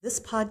This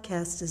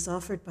podcast is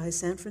offered by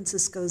San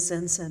Francisco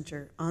Zen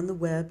Center on the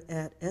web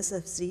at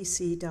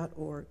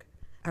sfzc.org.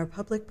 Our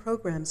public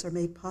programs are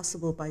made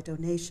possible by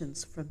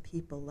donations from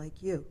people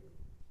like you.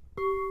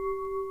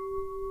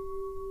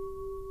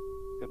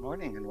 Good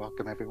morning and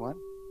welcome, everyone.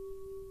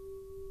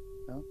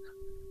 Well,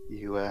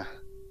 you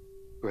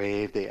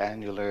braved the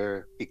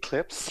annular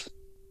eclipse,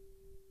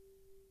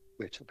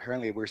 which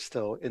apparently we're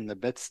still in the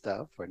midst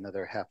of for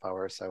another half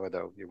hour or so,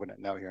 although you wouldn't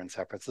know here in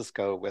San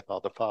Francisco with all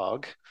the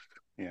fog,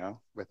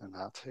 whether or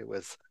not it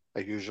was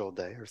a usual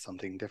day or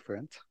something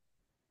different.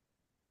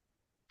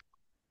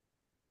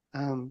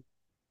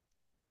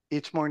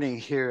 Each morning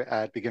here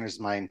at Beginner's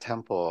Mind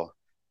Temple,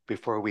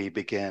 before we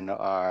begin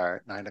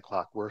our 9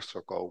 o'clock work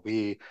circle,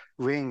 we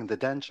ring the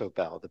densho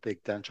bell, the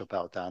big densho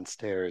bell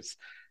downstairs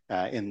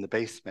in the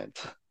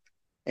basement.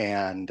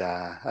 And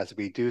as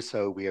we do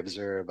so, we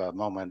observe a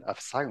moment of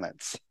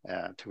silence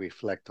to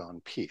reflect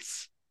on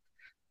peace.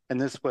 And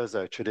this was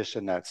a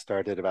tradition that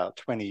started about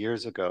 20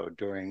 years ago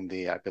during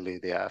I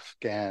believe, the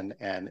Afghan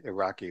and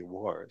Iraqi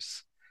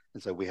wars.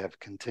 And so we have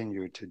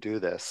continued to do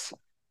this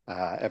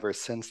ever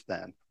since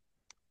then.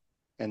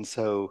 And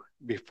so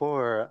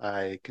before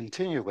I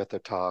continue with the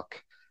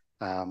talk,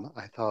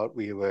 I thought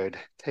we would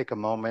take a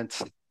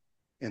moment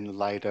in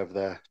light of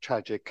the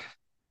tragic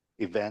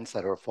events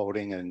that are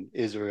unfolding in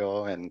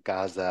Israel and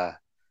Gaza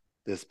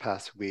this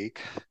past week,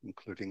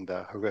 including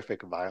the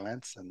horrific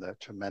violence and the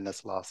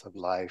tremendous loss of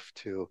life,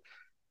 to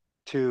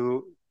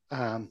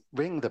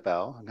ring the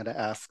bell. I'm going to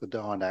ask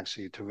Dawn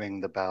actually to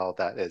ring the bell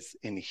that is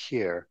in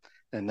here,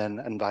 and then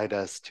invite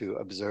us to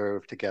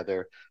observe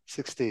together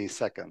 60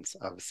 seconds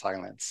of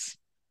silence,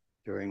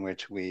 during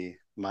which we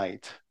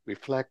might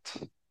reflect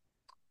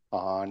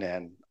on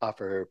and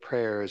offer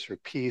prayers for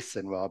peace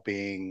and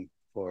well-being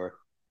for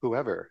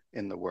whoever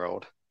in the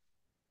world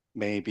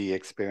may be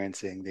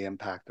experiencing the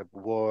impact of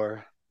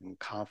war and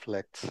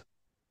conflict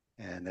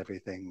and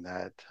everything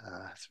that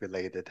is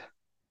related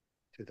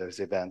to those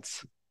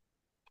events.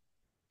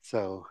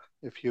 So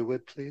if you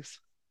would, please.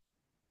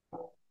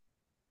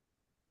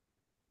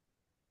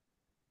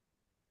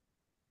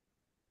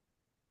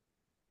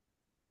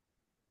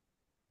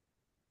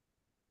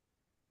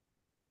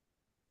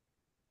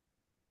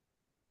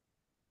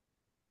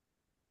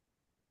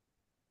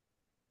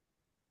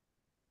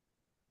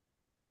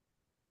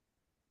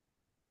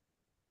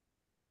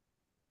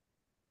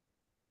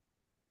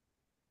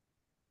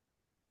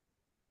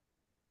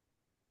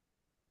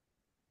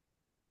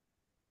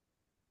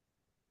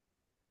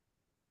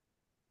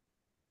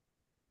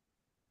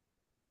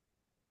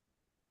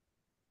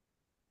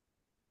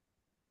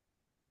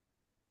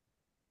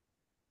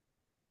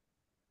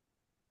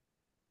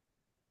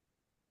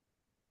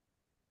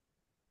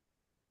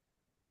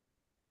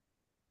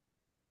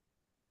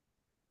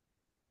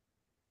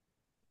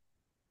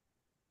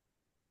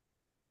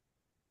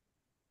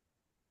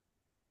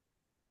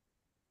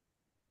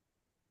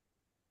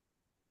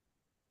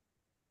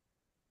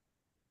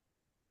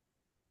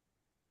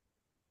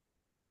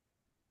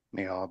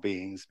 May all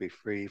beings be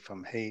free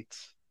from hate,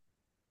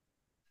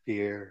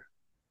 fear,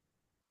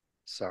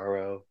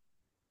 sorrow,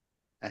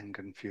 and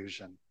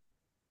confusion.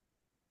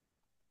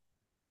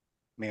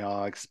 May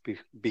all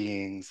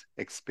beings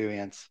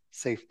experience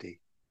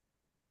safety,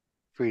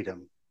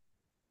 freedom,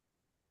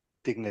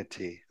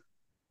 dignity,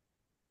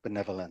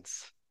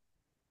 benevolence,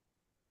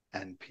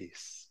 and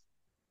peace.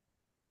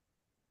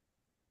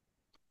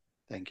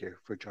 Thank you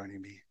for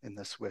joining me in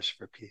this wish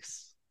for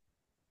peace.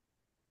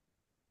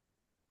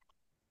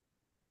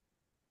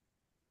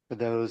 For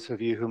those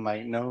of you who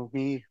might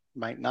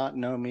not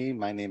know me,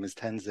 my name is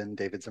Tenzen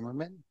David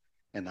Zimmerman,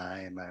 and I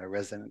am a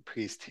resident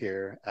priest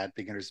here at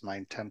Beginner's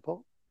Mind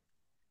Temple.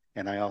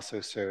 And I also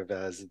serve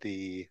as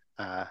the,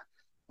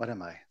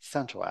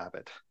 central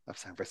abbot of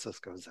San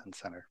Francisco Zen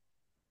Center.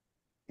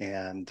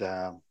 And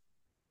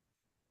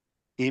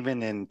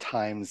even in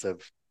times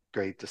of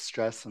great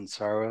distress and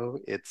sorrow,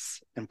 it's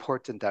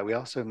important that we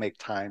also make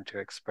time to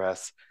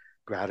express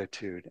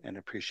gratitude and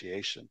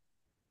appreciation.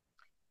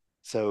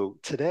 So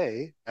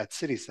today at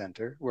City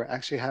Center, we're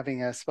actually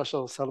having a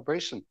special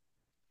celebration.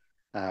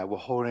 We're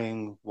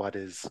holding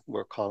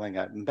we're calling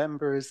a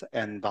Members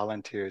and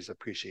Volunteers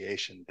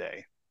Appreciation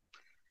Day.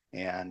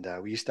 And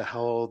we used to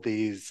hold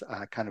these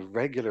kind of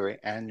regular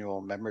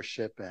annual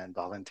membership and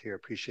volunteer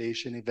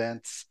appreciation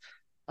events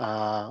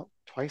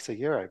twice a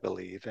year, I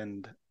believe.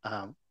 And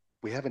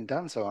we haven't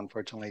done so,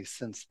 unfortunately,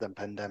 since the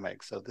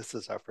pandemic. So this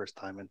is our first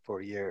time in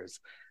 4 years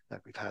that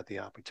we've had the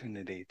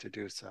opportunity to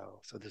do so.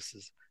 So this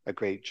is a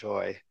great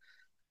joy.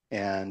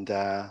 And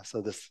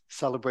so this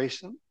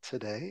celebration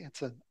today,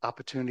 it's an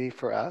opportunity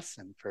for us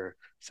and for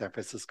San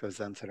Francisco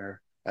Zen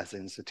Center as an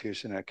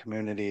institution and a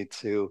community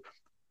to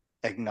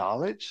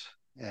acknowledge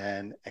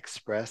and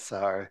express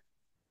our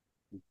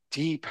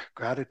deep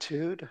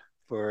gratitude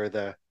for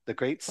the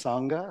great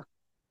Sangha,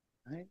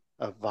 right,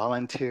 of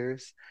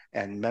volunteers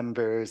and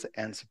members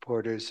and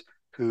supporters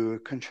who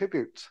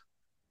contribute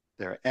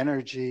their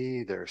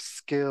energy, their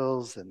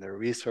skills, and their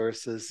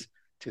resources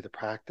to the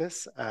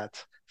practice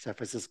at San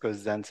Francisco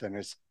Zen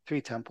Center's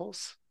 3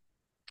 temples.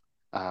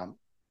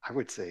 I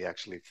would say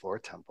actually 4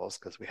 temples,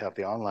 because we have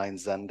the online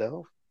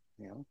Zendo,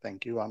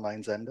 thank you,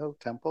 online Zendo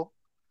temple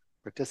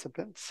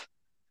participants.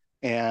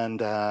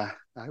 And I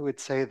would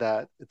say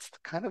that it's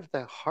kind of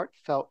the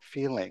heartfelt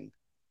feeling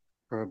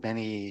for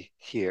many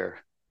here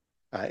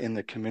in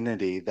the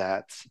community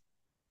that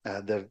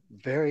the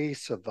very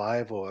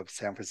survival of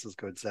San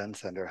Francisco Zen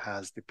Center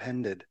has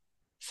depended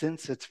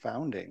since its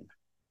founding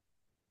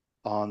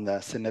on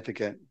the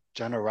significant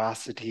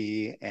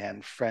generosity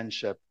and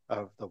friendship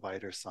of the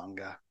wider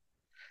Sangha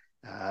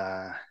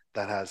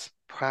that has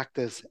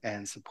practiced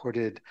and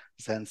supported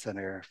Zen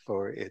Center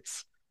for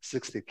its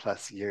 60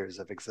 plus years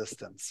of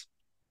existence.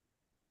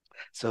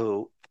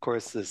 So, of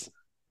course, this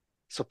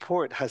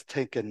support has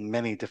taken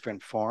many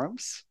different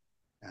forms.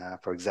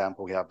 For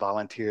example, we have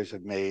volunteers who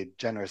have made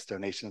generous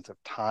donations of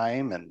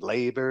time and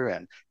labor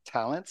and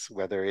talents,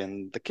 whether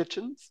in the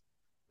kitchens,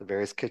 the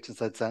various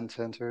kitchens at Zen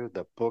Center,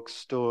 the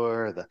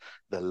bookstore,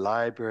 the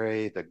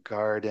library, the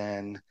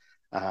garden,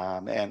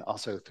 and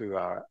also through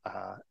our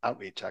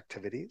outreach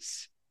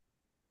activities.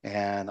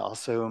 And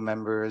also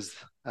members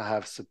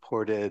have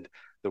supported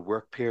the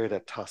work period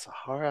at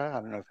Tassajara.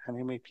 I don't know if how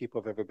many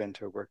people have ever been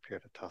to a work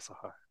period at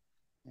Tassajara.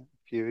 A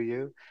few of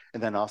you.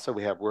 And then also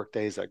we have work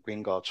days at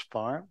Green Gulch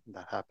Farm.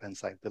 That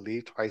happens, I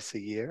believe, twice a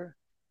year.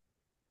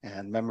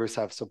 And members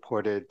have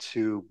supported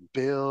to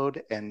build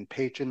and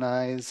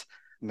patronize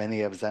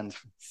many of Zen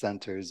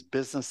Center's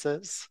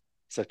businesses,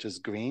 such as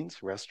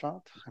Greens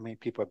Restaurant. How many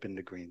people have been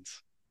to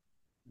Greens?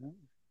 If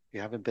you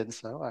haven't been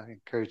so, I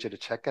encourage you to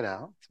check it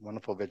out. It's a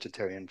wonderful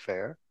vegetarian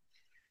fare.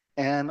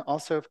 And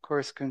also, of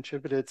course,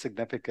 contributed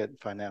significant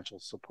financial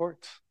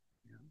support.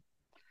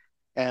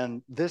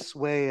 And this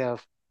way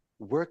of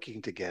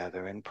working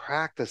together and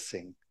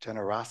practicing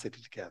generosity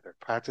together,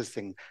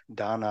 practicing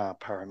dana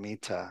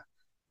paramita,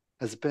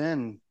 has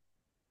been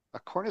a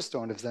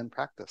cornerstone of Zen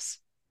practice.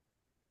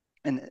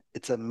 And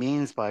it's a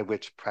means by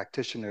which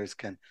practitioners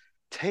can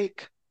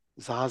take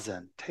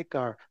zazen, take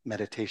our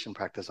meditation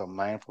practice, our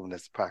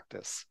mindfulness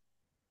practice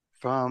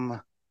from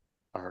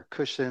our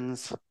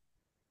cushions,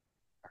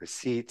 our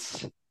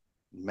seats,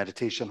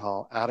 meditation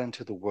hall, out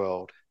into the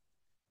world,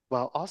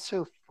 while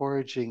also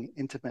forging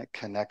intimate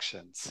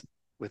connections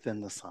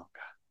within the Sangha.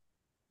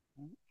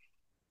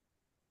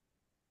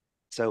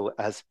 So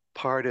as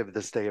part of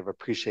this day of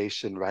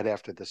appreciation, right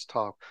after this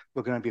talk,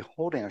 we're going to be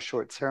holding a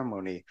short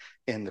ceremony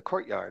in the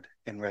courtyard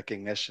in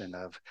recognition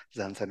of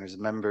Zen Center's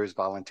members,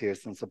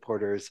 volunteers, and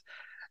supporters,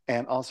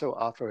 and also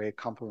offer a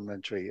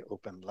complimentary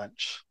open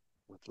lunch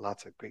with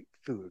lots of great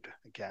food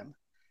again.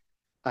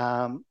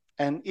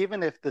 And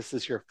even if this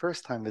is your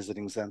first time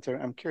visiting Zen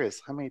Center, I'm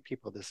curious, how many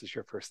people this is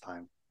your first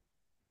time?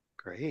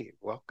 Great,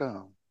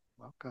 welcome,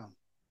 welcome.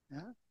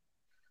 Yeah.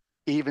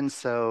 Even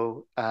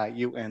so,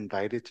 you are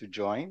invited to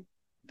join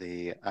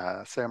the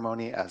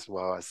ceremony as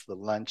well as the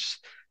lunch,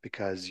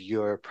 because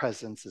your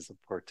presence is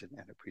important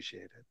and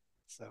appreciated.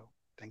 So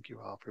thank you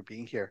all for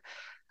being here.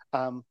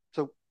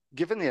 So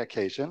given the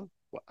occasion,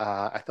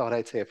 I thought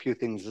I'd say a few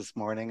things this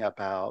morning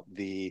about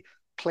the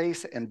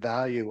place and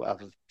value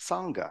of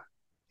Sangha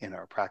in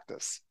our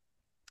practice.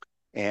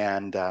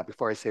 And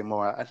before I say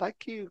more, I'd like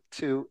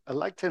to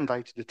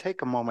invite you to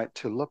take a moment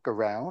to look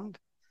around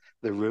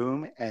the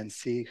room and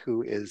see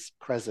who is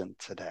present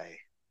today.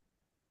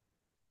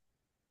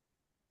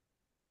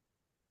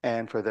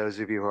 And for those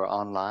of you who are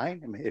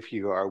online, if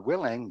you are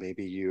willing,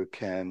 maybe you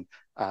can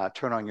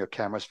turn on your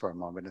cameras for a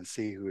moment and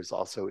see who is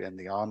also in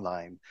the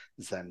online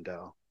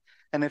Zendo.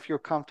 And if you're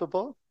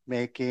comfortable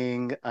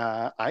making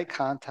eye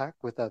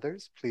contact with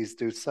others, please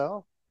do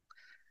so.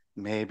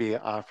 Maybe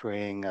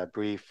offering a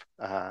brief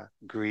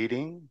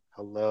greeting,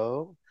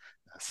 hello,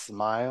 a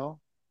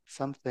smile,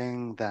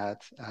 something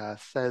that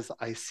says,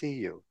 I see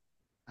you,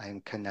 I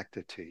am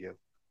connected to you,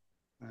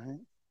 right?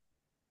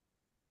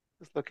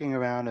 Just looking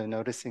around and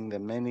noticing the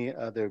many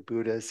other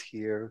Buddhas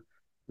here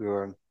who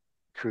are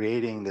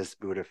creating this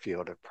Buddha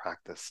field of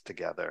practice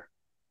together,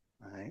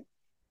 right?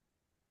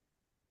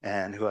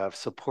 And who have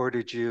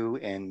supported you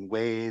in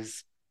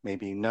ways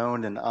maybe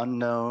known and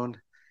unknown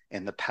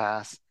in the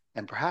past,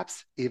 and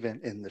perhaps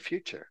even in the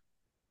future.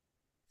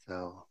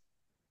 So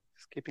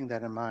just keeping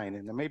that in mind.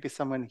 And there may be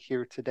someone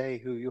here today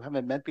who you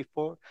haven't met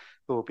before,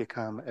 who will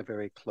become a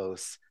very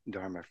close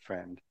Dharma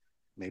friend,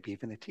 maybe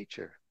even a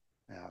teacher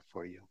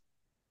for you.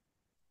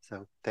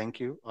 So thank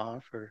you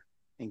all for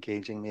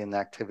engaging me in the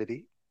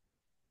activity.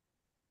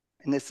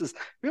 And this is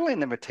really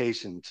an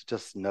invitation to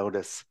just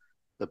notice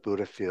the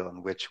Buddha field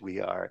in which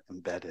we are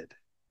embedded,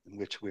 in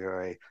which we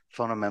are a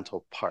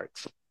fundamental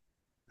part,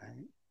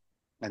 right?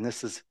 And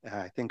this is,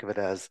 I think of it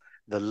as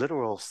the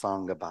literal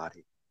Sangha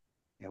body.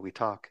 We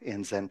talk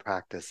in Zen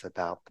practice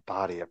about the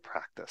body of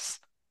practice,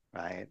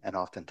 right? And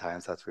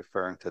oftentimes that's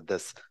referring to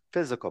this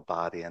physical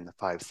body and the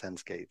 5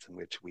 sense gates in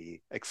which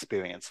we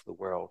experience the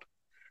world.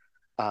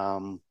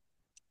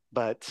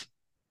 But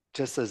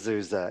just as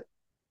there's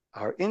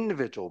our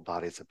individual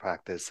bodies of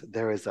practice,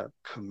 there is a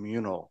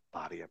communal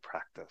body of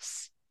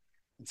practice.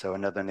 And so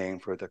another name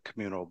for the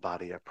communal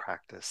body of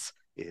practice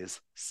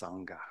is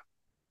Sangha.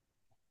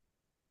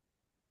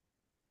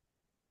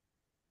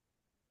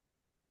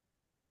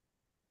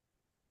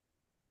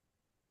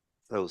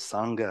 So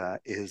Sangha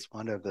is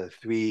one of the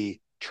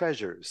three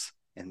treasures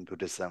in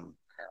Buddhism,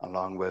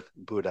 along with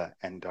Buddha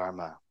and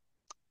Dharma.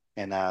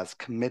 And as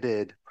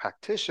committed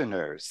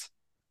practitioners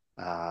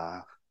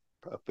of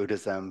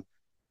Buddhism,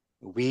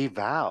 we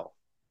vow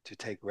to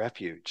take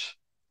refuge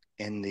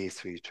in these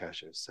three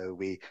treasures. So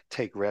we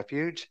take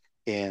refuge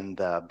in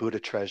the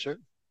Buddha treasure.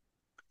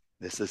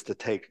 This is to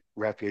take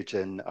refuge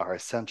in our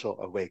essential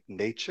awake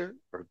nature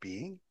or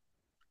being.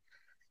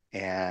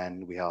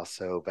 And we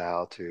also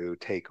vow to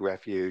take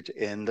refuge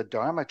in the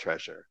Dharma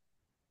treasure,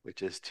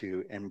 which is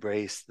to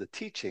embrace the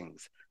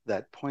teachings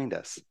that point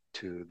us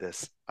to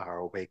this, our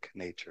awake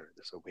nature,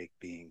 this awake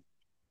being.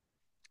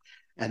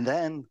 And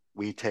then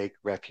we take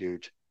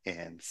refuge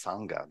in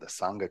Sangha, the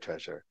Sangha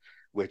treasure,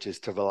 which is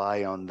to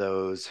rely on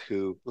those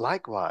who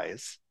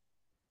likewise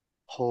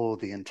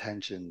hold the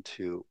intention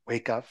to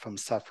wake up from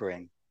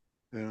suffering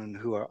and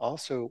who are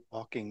also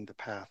walking the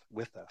path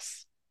with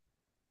us.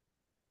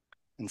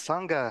 And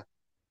Sangha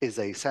is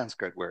a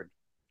Sanskrit word,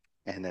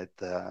 and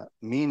the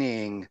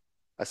meaning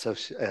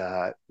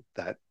that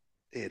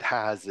it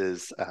has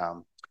is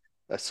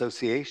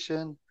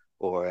association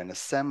or an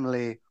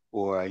assembly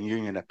or a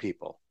union of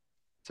people.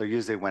 So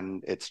usually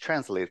when it's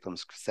translated from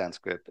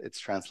Sanskrit, it's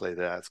translated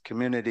as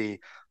community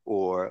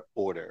or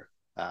order.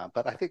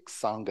 But I think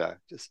Sangha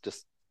is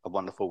just a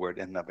wonderful word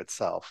in and of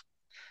itself.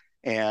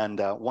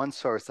 And one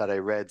source that I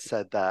read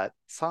said that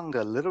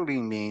Sangha literally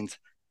means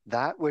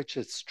that which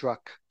is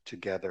struck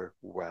together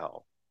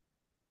well.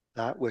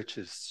 That which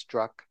is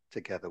struck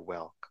together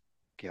well,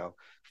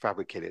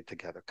 fabricated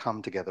together,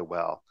 come together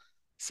well.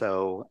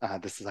 So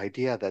this is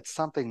idea that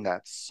something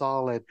that's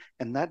solid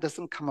and that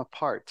doesn't come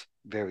apart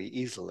very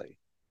easily.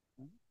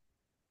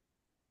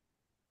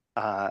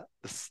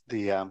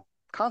 The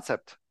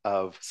concept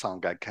of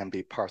Sangha can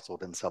be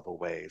parceled in several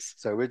ways.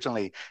 So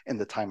originally, in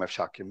the time of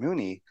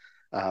Shakyamuni,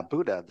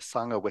 Buddha, the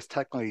Sangha was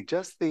technically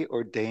just the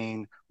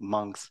ordained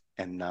monks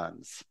and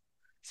nuns.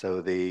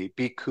 So the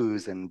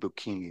bhikkhus and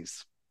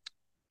bhikkhunis.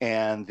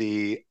 And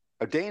the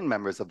ordained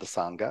members of the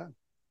Sangha,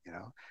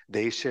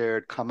 they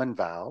shared common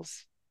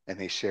vows, and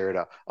they shared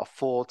a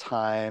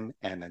full-time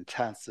and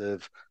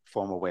intensive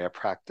formal way of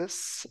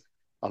practice,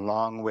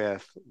 along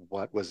with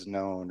what was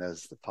known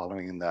as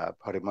following the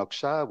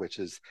Patimokkha, which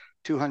is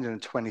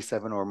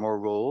 227 or more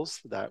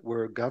rules that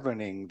were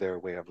governing their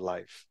way of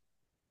life.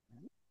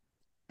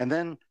 And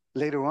then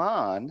later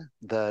on,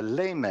 the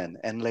laymen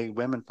and lay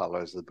women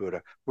followers of the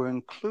Buddha were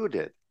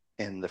included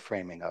in the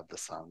framing of the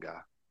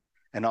Sangha.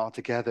 And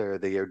altogether,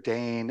 the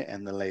ordained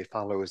and the lay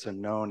followers are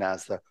known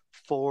as the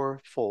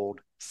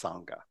fourfold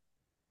Sangha.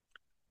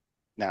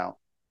 Now,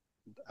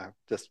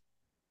 just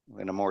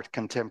in a more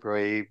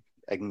contemporary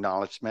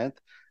acknowledgement,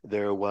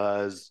 there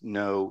was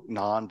no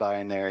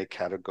non-binary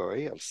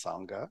category of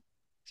Sangha.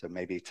 So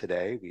maybe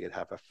today we would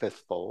have a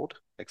fifth-fold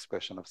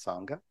expression of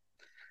Sangha.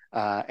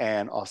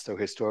 And also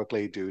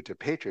historically, due to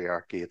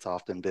patriarchy, it's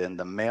often been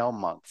the male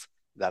monks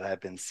that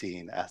have been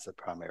seen as the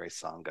primary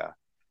Sangha.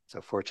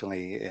 So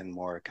fortunately, in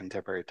more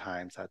contemporary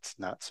times, that's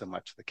not so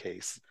much the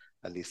case,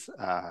 at least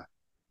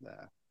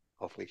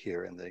hopefully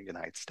here in the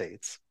United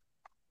States.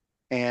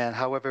 And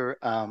however,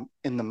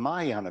 in the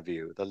Mahayana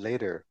view, the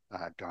later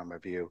Dharma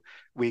view,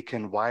 we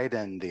can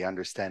widen the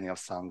understanding of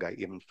Sangha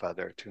even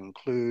further to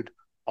include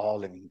all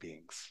living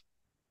beings.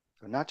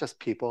 So not just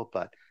people,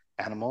 but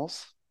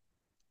animals,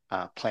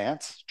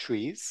 plants,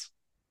 trees.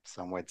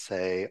 Some would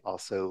say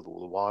also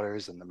the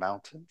waters and the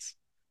mountains,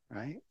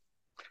 right?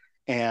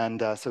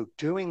 And so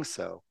doing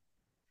so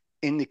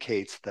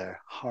indicates the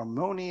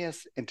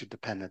harmonious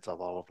interdependence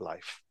of all of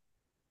life,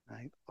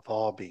 right? Of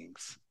all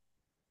beings.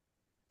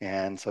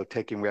 And so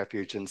taking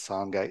refuge in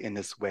Sangha in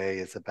this way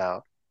is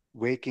about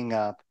waking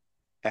up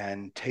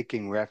and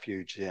taking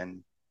refuge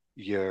in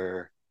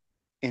your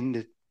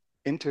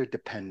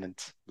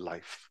interdependent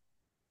life.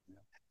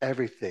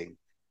 Everything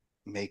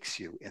makes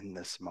you in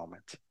this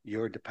moment.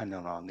 You're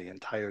dependent on the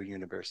entire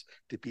universe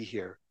to be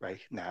here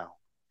right now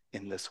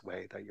in this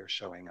way that you're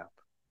showing up.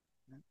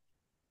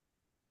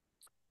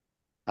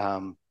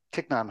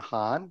 Thich Nhat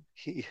Hanh,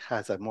 he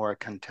has a more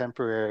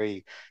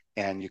contemporary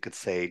and you could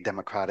say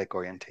democratic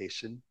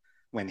orientation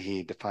when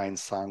he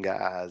defines Sangha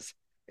as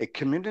a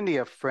community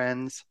of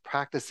friends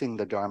practicing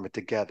the Dharma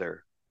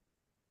together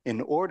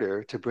in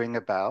order to bring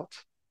about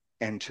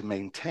and to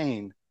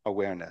maintain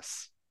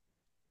awareness.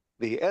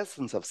 The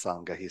essence of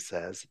Sangha, he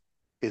says,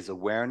 is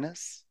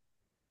awareness,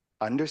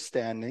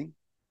 understanding,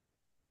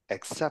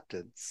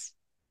 acceptance,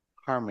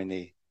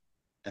 harmony,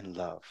 and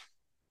love.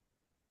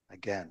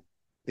 Again,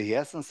 the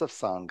essence of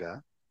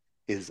Sangha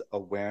is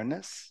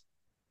awareness,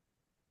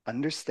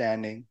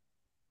 understanding,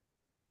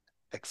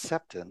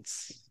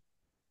 acceptance,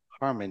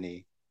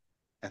 harmony,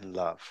 and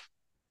love.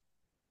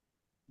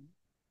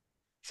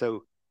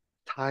 So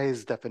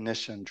Thay's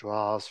definition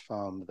draws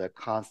from the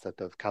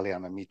concept of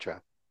Kalyana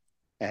Mitra.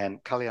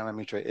 And Kalyana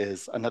Mitra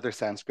is another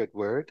Sanskrit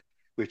word,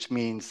 which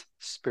means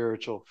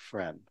spiritual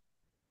friend.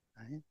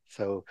 Right?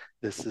 So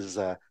this is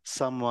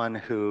someone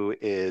who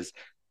is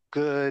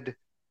good,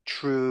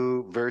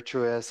 true,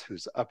 virtuous,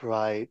 who's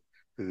upright,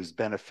 who's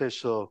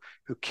beneficial,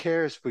 who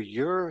cares for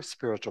your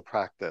spiritual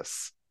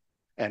practice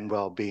and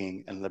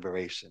well-being and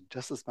liberation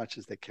just as much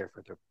as they care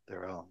for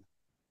their own.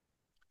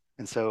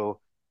 And so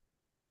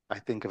I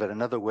think of it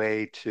another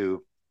way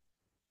to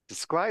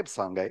describe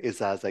Sangha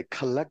is as a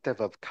collective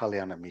of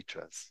Kalyana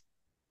Mitras.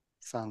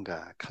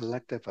 Sangha,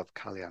 collective of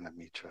Kalyana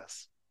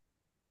Mitras.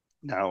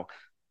 Now,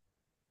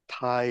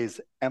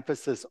 Thai's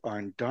emphasis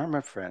on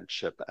Dharma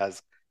friendship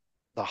as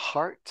the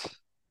heart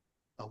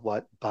of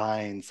what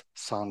binds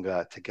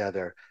Sangha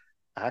together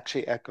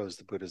actually echoes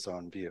the Buddha's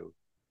own view.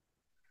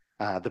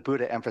 The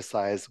Buddha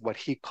emphasized what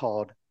he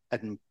called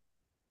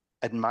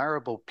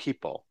admirable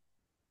people.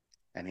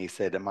 And he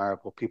said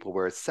admirable people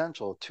were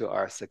essential to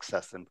our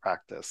success in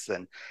practice.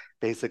 And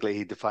basically,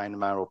 he defined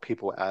admirable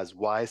people as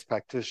wise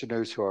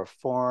practitioners who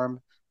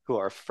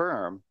are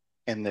firm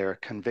in their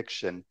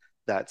conviction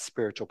that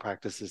spiritual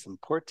practice is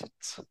important.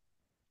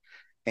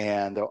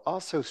 And they're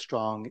also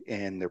strong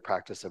in their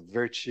practice of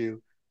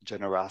virtue,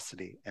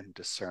 generosity, and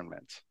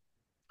discernment.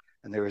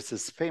 And there was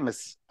this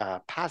famous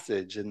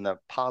passage in the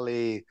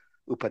Pali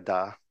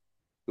Upada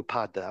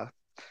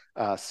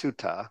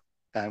Sutta,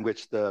 in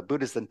which the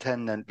Buddhist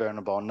attendant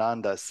Venerable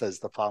Nanda says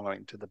the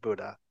following to the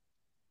Buddha: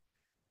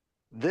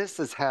 "This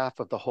is half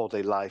of the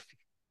holy life,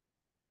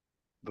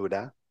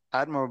 Buddha: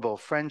 admirable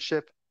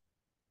friendship,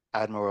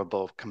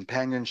 admirable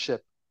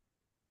companionship,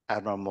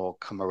 admirable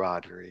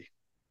camaraderie."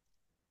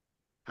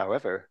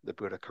 However, the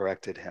Buddha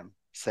corrected him,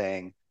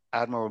 saying,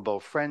 admirable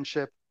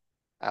friendship,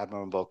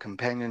 admirable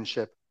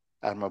companionship,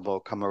 admirable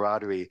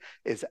camaraderie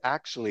is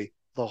actually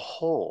the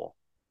whole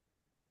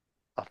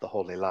of the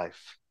holy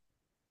life.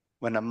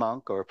 When a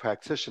monk or a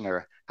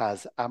practitioner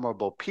has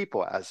admirable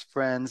people as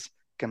friends,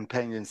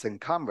 companions, and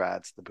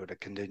comrades, the Buddha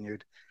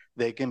continued,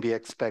 they can be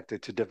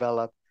expected to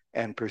develop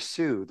and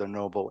pursue the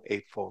Noble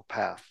Eightfold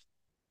Path.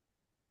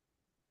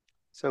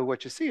 So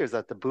what you see is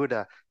that the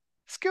Buddha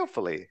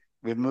skillfully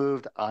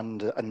removed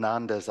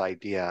Ananda's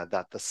idea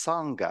that the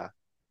Sangha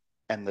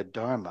and the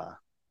Dharma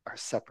are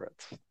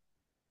separate.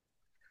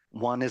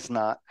 One is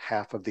not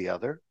half of the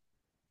other,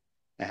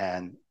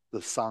 and the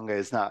Sangha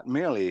is not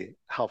merely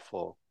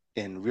helpful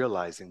in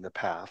realizing the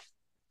path.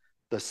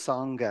 The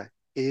Sangha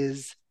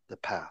is the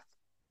path,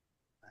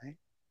 right?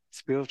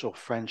 Spiritual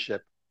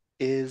friendship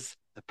is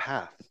the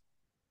path.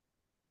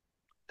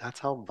 That's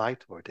how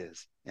vital it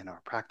is in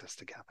our practice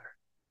together.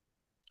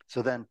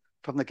 So then,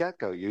 from the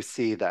get-go, you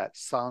see that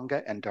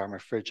Sangha and Dharma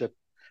friendship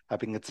have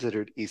been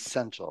considered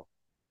essential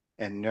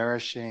in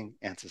nourishing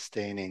and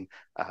sustaining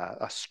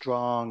a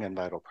strong and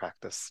vital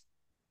practice.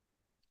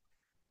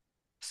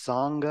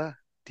 Sangha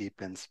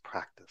deepens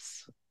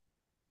practice.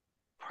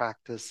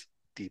 Practice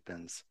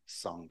deepens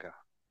Sangha.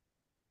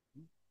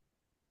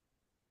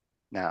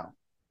 Now,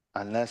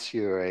 unless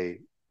you're a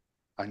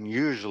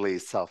unusually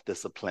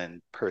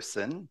self-disciplined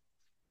person,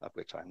 of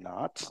which I'm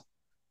not,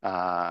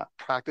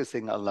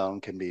 practicing alone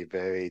can be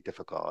very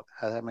difficult.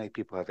 How many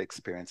people have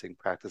experiencing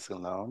practicing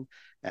alone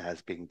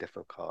as being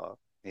difficult?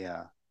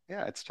 Yeah,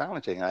 it's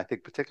challenging. I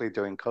think particularly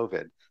during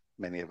COVID,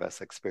 many of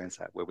us experienced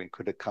that, where we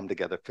couldn't come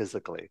together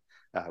physically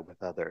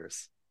with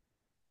others.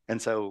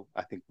 And so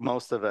I think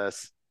most of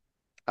us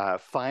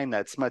find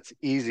that it's much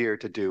easier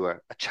to do a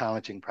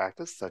challenging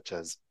practice such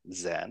as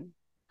Zen,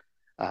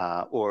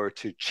 or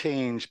to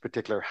change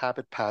particular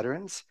habit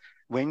patterns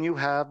when you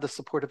have the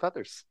support of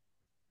others.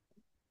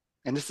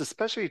 And it's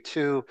especially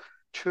true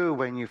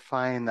when you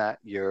find that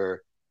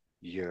your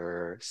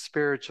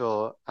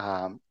spiritual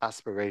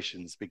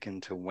aspirations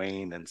begin to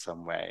wane in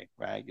some way,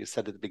 right? You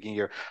said at the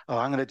beginning,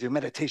 I'm going to do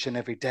meditation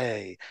every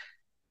day.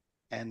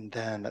 And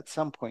then at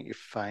some point you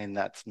find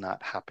that's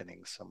not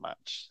happening so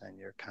much, and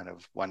you're kind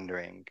of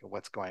wondering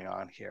what's going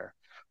on here.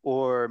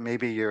 Or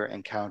maybe you're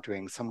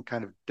encountering some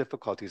kind of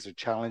difficulties or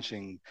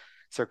challenging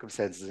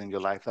circumstances in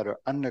your life that are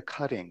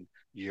undercutting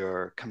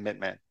your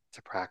commitment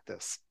to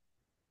practice.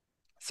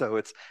 So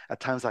it's at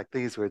times like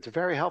these where it's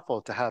very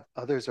helpful to have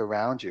others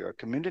around you, a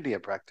community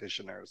of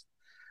practitioners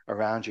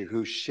around you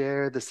who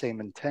share the same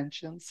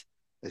intentions,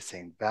 the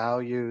same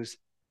values,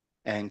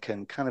 and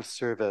can kind of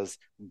serve as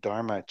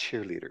Dharma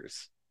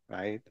cheerleaders,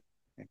 right?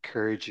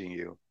 Encouraging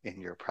you in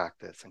your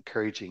practice,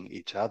 encouraging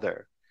each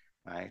other,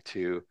 right?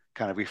 To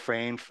kind of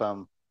refrain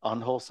from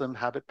unwholesome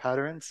habit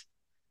patterns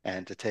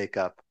and to take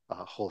up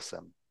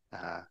wholesome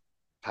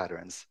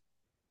patterns.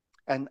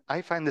 And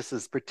I find this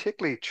is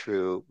particularly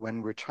true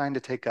when we're trying to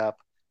take up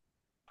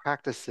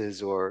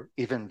practices or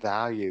even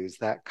values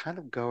that kind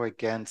of go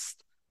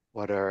against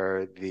what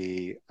are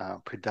the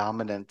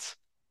predominant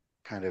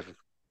kind of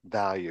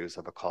values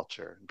of a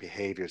culture,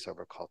 behaviors of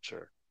a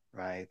culture,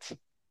 right?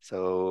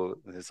 So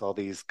there's all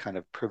these kind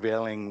of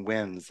prevailing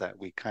winds that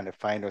we kind of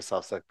find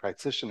ourselves like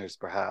practitioners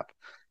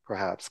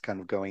perhaps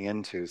kind of going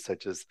into,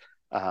 such as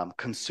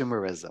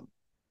consumerism,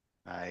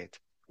 right?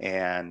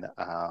 And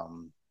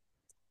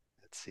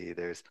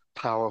there's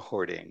power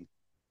hoarding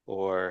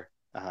or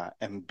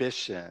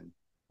ambition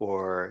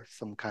or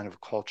some kind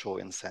of cultural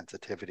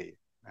insensitivity,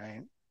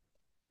 right?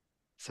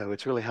 So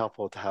it's really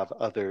helpful to have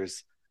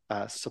others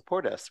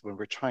support us when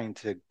we're trying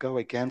to go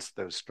against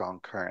those strong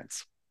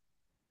currents.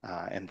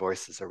 and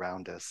voices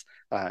around us.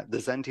 The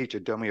Zen teacher,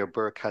 Domyo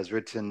Burke, has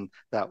written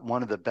that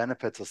one of the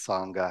benefits of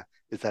Sangha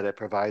is that it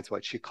provides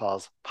what she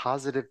calls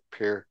positive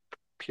peer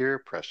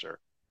pressure.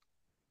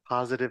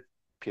 Positive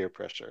peer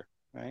pressure,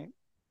 right?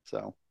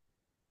 So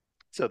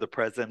the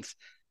presence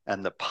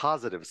and the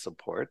positive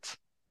support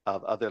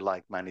of other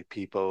like-minded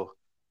people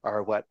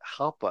are what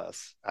help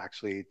us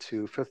actually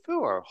to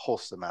fulfill our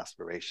wholesome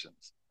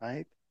aspirations,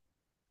 right?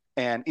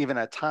 And even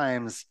at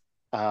times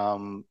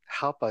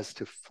help us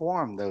to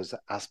form those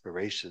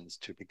aspirations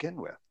to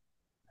begin with.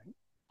 Right?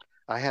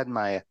 I had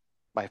my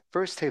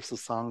first tapes of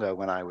Sangha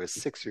when I was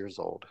 6 years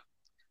old.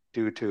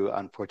 Due to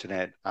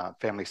unfortunate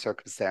family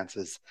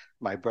circumstances,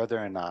 my brother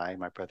and I,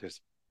 my brother's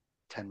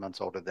 10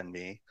 months older than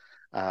me,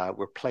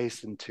 were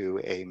placed into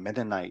a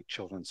Mennonite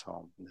children's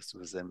home. This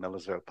was in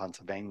Millersville,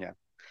 Pennsylvania.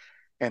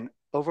 And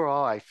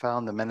overall, I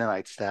found the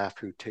Mennonite staff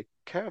who take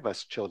care of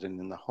us children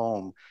in the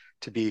home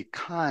to be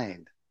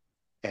kind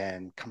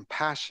and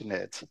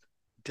compassionate,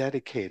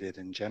 dedicated,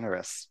 and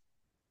generous.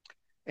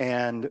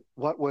 And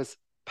what was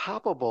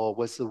palpable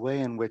was the way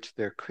in which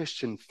their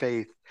Christian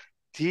faith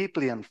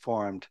deeply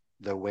informed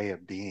their way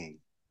of being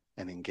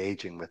and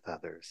engaging with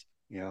others.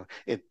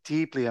 It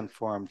deeply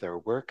informed their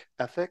work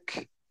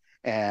ethic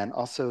and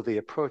also the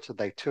approach that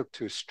they took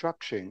to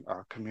structuring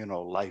our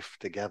communal life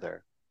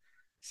together.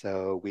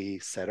 So we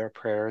said our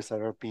prayers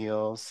at our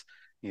meals.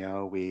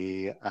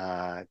 We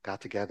got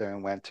together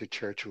and went to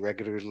church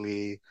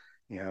regularly.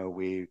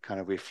 We kind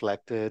of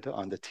reflected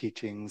on the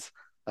teachings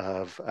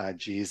of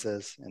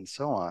Jesus and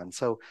so on.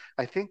 So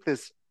I think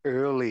this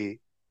early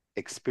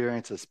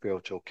experience of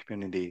spiritual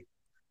community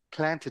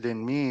planted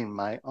in me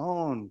my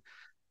own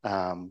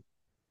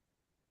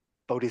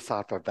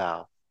bodhisattva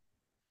vow,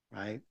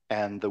 right?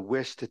 And the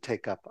wish to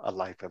take up a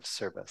life of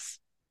service.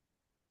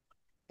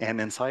 And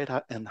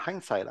in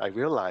hindsight, I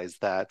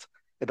realized that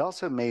it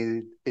also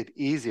made it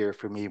easier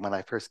for me when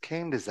I first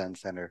came to Zen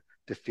Center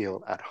to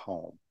feel at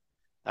home.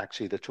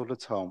 Actually, the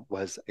children's home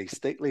was a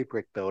stately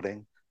brick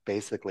building,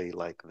 basically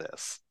like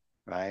this,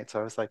 right? So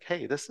I was like,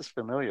 hey, this is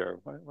familiar.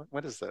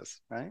 What is this,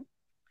 right?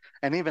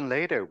 And even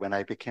later, when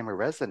I became a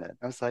resident,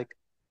 I was like,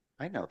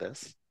 I know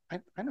this.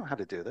 I know how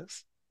to do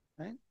this,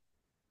 right?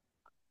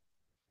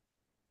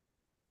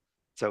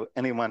 So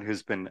anyone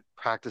who's been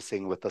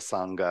practicing with the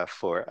Sangha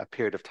for a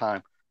period of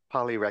time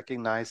probably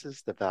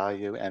recognizes the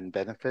value and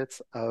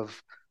benefits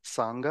of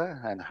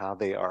Sangha and how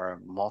they are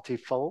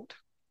multifold.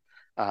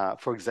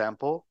 For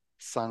example,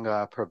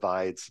 Sangha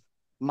provides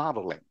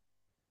modeling,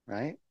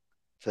 right?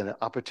 It's an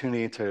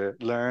opportunity to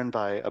learn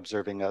by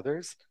observing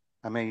others.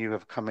 How many of you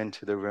have come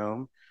into the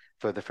room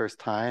for the first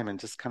time and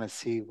just kind of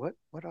see what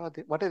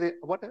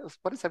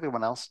is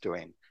everyone else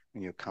doing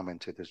when you come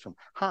into this room?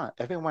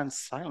 Everyone's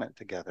silent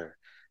together.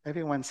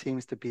 Everyone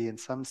seems to be in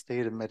some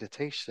state of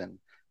meditation,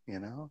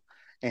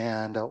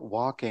 and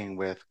walking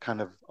with kind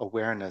of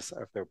awareness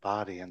of their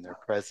body and their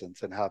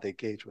presence and how they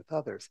engage with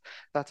others.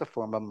 That's a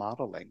form of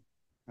modeling,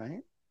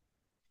 right?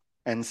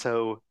 And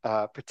so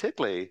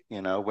particularly,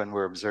 when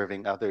we're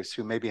observing others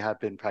who maybe have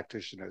been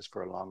practitioners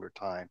for a longer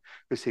time,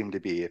 who seem to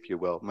be, if you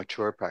will,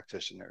 mature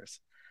practitioners,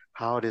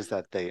 how it is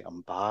that they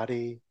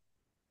embody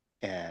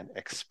and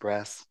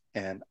express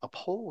and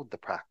uphold the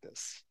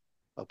practice,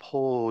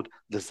 uphold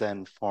the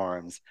Zen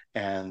forms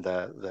and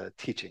the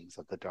teachings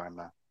of the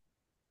Dharma.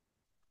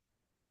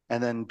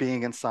 And then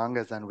being in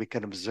Sangha, then we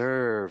can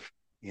observe,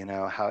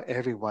 how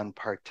everyone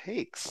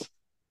partakes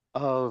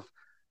of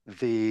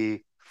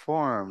the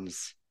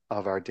forms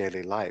of our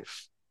daily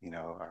life,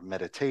 our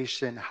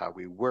meditation, how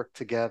we work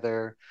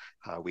together,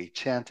 how we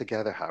chant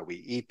together, how we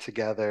eat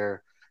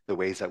together, the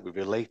ways that we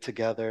relate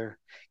together,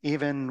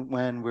 even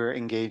when we're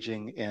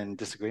engaging in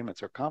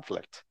disagreements or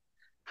conflict.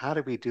 How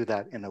do we do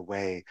that in a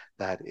way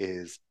that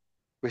is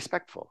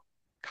respectful,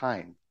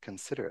 kind,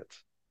 considerate,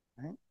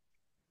 right?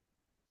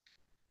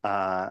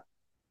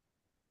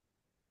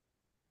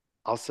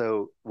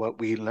 Also, what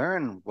we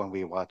learn when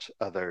we watch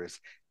others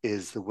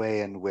is the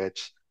way in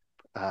which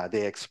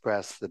they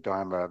express the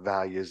Dharma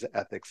values,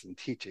 ethics, and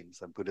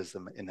teachings of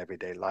Buddhism in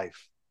everyday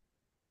life.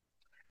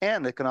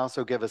 And it can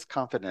also give us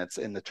confidence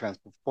in the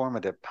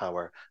transformative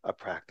power of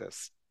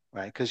practice,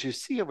 right? Because you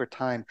see over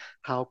time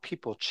how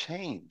people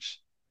change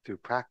through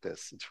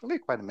practice. It's really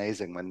quite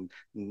amazing when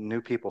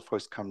new people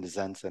first come to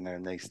Zen Center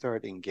and they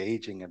start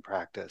engaging in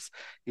practice.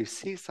 You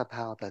see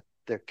somehow that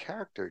their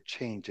character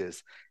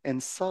changes in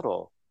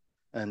subtle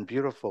and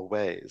beautiful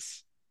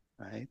ways,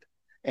 right?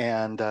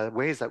 And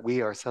ways that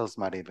we ourselves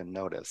might even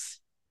notice.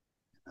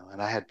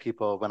 And I had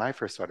people when I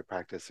first started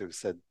practice who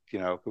said,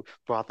 who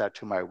brought that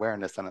to my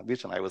awareness, and at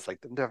least I was like,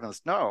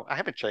 no, I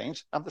haven't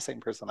changed. I'm the same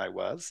person I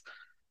was.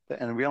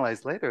 And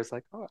realized later, it's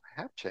like, oh,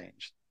 I have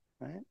changed,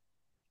 right?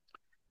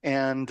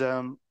 And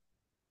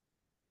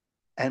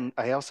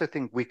I also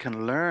think we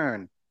can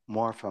learn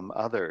more from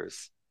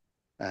others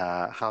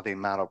how they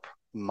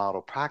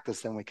model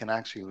practice than we can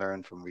actually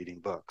learn from reading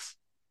books.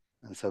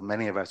 And so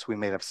many of us, we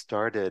may have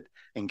started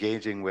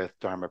engaging with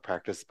Dharma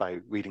practice by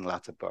reading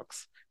lots of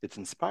books. It's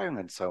inspiring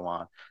and so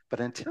on. But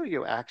until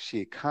you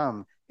actually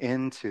come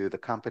into the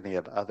company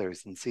of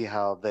others and see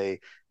how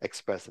they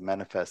express and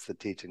manifest the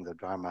teachings of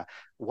Dharma,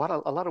 a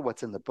lot of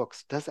what's in the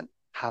books doesn't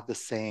have the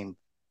same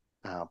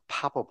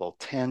palpable,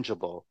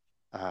 tangible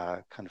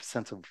kind of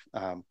sense of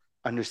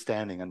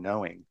understanding and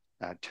knowing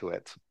to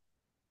it.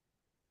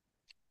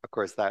 Of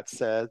course, that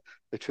said,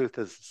 the truth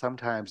is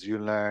sometimes you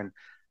learn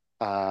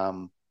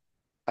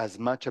as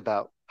much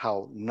about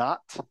how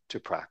not to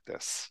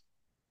practice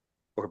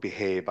or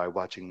behave by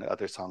watching the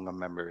other Sangha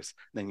members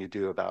than you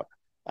do about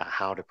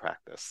how to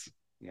practice.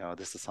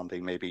 This is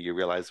something maybe you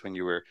realized when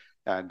you were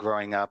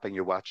growing up and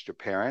you watched your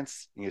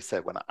parents and you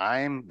said, when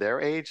I'm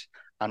their age,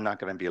 I'm not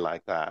going to be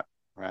like that,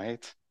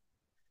 right?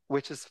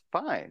 Which is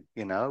fine.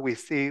 We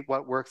see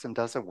what works and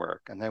doesn't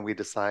work. And then we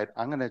decide,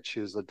 I'm going to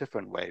choose a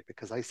different way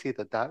because I see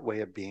that that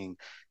way of being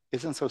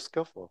isn't so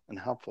skillful and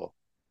helpful.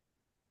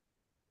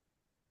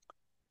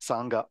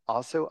 Sangha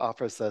also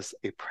offers us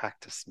a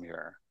practice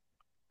mirror.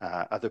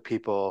 Other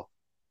people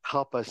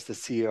help us to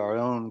see our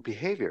own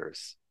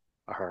behaviors,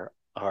 our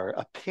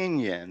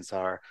opinions,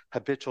 our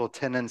habitual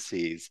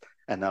tendencies,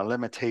 and our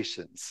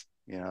limitations,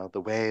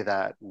 the way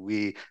that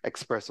we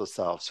express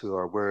ourselves through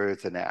our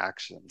words and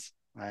actions,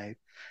 right?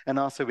 And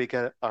also we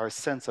get our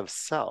sense of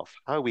self,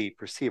 how we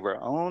perceive our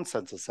own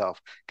sense of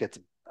self gets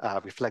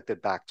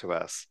reflected back to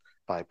us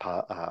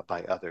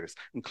by others,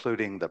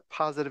 including the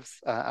positive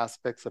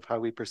aspects of how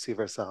we perceive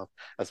ourselves,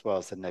 as well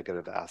as the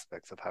negative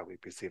aspects of how we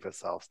perceive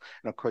ourselves.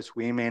 And of course,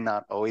 we may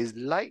not always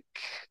like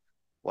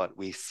what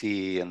we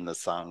see in the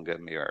Sangha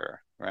mirror,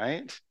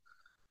 right?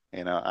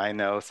 I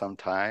know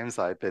sometimes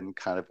I've been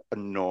kind of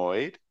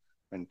annoyed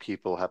when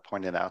people have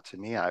pointed out to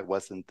me I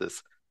wasn't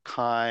this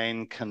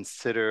kind,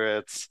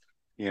 considerate,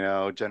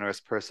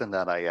 generous person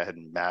that I had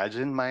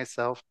imagined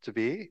myself to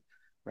be,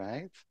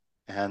 right?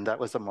 And that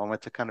was a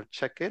moment to kind of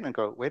check in and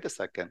go, wait a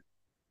second.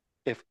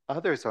 If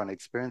others aren't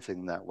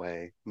experiencing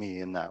me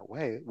in that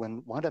way,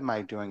 what am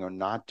I doing or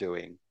not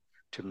doing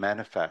to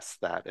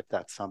manifest that if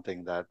that's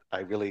something that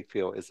I really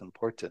feel is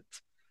important,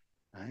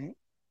 right?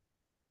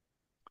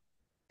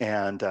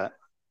 And of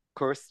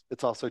course,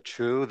 it's also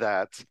true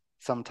that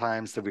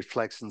sometimes the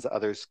reflections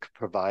others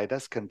provide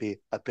us can be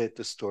a bit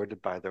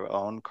distorted by their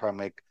own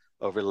karmic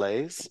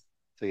overlays.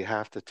 So you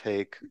have to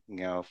take,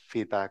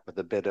 feedback with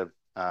a bit of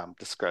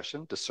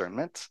discretion,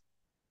 discernment,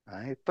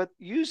 right? But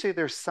usually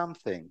there's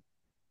something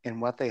in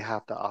what they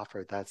have to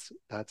offer that's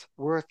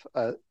worth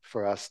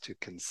for us to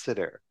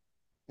consider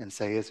and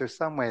say, is there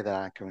some way that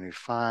I can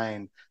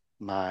refine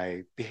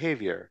my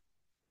behavior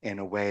in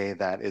a way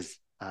that is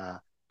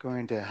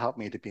going to help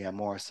me to be a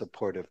more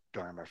supportive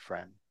Dharma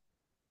friend?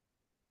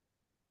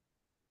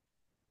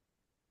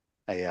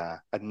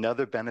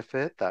 Another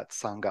benefit that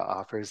Sangha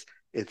offers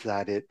is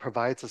that it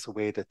provides us a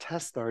way to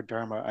test our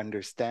Dharma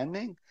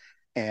understanding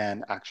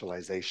and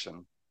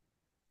actualization.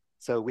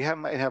 So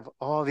might have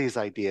all these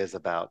ideas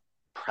about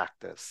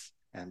practice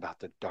and about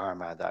the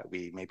Dharma that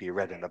we maybe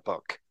read in a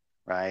book,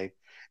 right?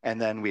 And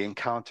then we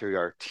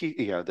encounter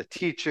the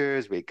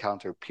teachers, we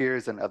encounter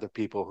peers and other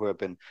people who have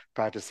been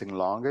practicing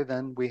longer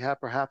than we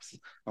have perhaps,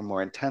 or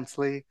more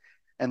intensely.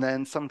 And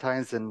then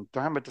sometimes in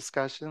Dharma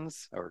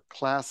discussions or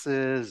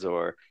classes,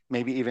 or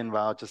maybe even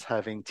while just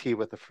having tea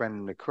with a friend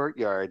in the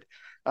courtyard,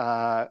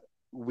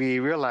 we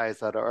realize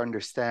that our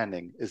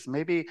understanding is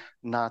maybe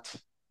not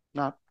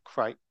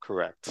quite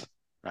correct,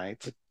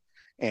 right?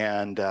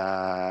 And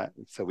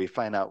so we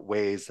find out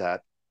ways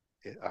that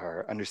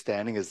our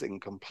understanding is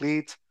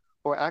incomplete,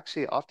 or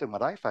actually often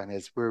what I find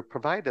is we're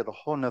provided a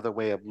whole nother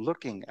way of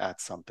looking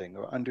at something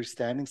or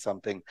understanding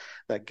something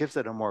that gives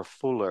it a more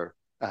fuller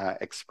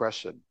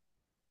expression.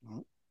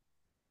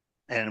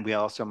 And we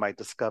also might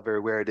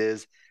discover where it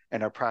is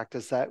in our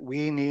practice that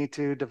we need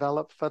to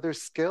develop further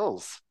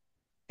skills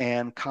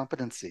and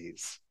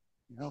competencies.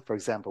 For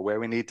example, where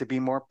we need to be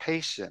more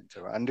patient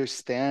or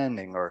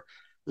understanding or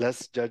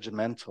less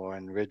judgmental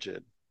and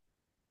rigid.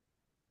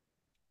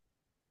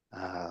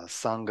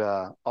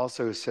 Sangha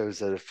also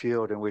serves as a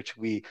field in which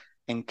we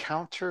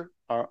encounter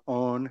our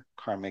own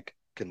karmic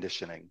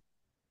conditioning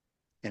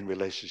in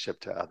relationship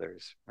to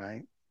others,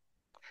 right?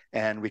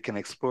 And we can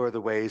explore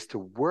the ways to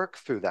work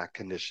through that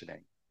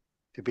conditioning,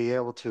 to be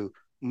able to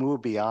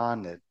move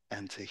beyond it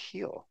and to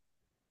heal.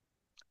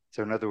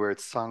 So in other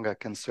words, Sangha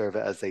can serve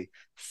as a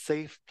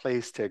safe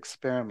place to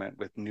experiment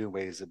with new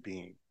ways of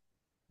being,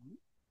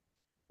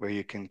 where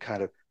you can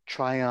kind of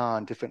try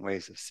on different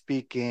ways of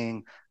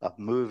speaking, of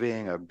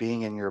moving, or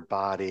being in your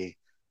body,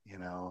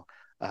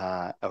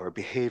 or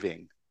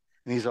behaving.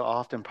 And these are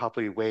often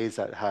probably ways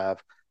that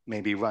have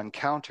maybe run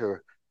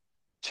counter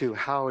to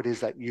how it is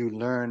that you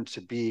learned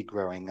to be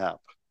growing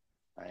up,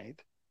 right?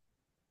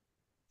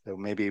 So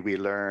maybe we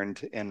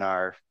learned in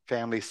our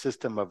family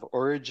system of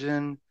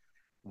origin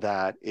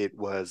that it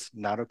was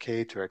not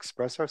okay to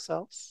express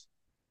ourselves,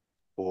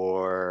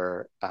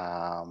 or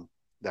that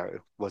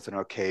it wasn't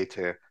okay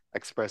to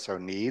express our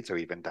needs or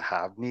even to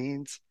have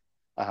needs.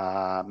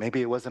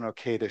 Maybe it wasn't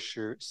okay to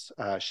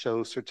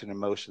show certain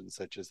emotions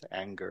such as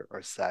anger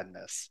or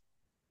sadness,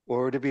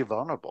 or to be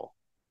vulnerable,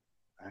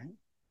 right?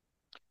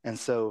 And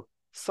so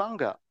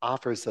Sangha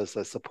offers us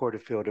a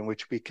supportive field in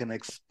which we can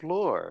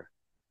explore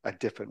a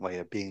different way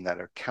of being that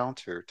are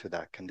counter to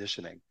that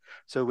conditioning.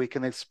 So we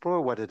can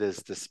explore what it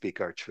is to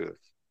speak our truth,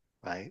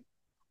 right?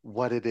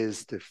 What it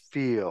is to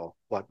feel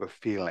what we're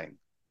feeling,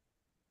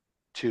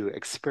 to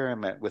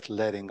experiment with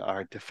letting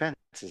our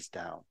defenses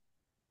down,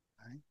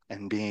 right?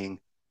 And being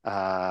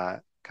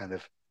kind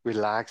of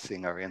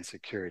relaxing our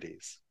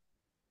insecurities.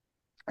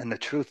 And the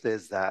truth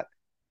is that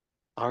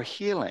our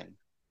healing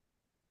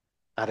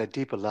at a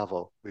deeper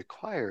level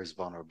requires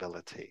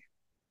vulnerability,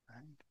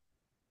 right?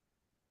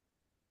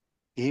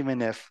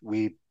 Even if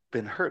we've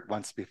been hurt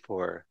once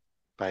before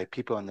by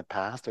people in the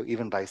past or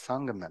even by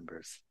Sangha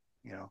members,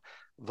 you know,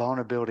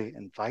 vulnerability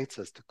invites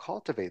us to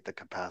cultivate the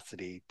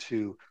capacity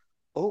to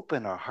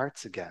open our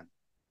hearts again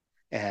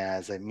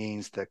as a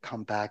means to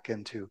come back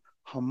into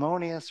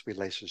harmonious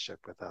relationship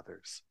with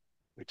others,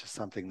 which is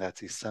something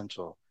that's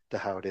essential to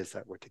how it is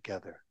that we're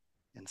together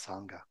in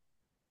Sangha.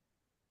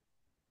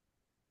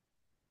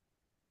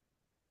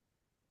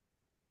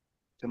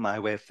 To my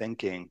way of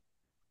thinking,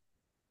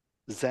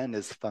 Zen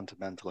is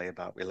fundamentally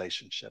about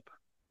relationship.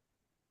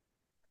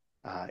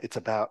 It's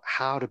about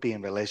how to be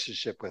in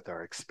relationship with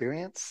our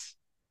experience,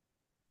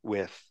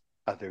 with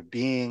other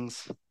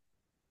beings,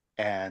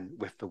 and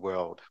with the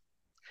world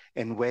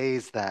in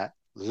ways that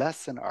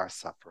lessen our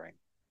suffering,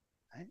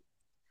 right?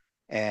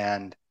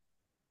 And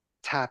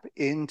tap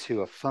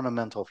into a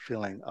fundamental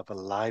feeling of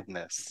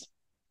aliveness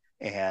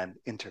and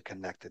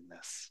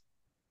interconnectedness.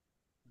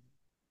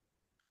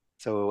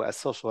 So as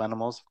social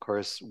animals, of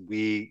course,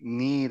 we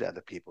need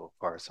other people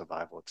for our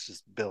survival. It's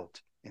just built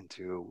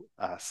into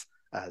us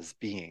as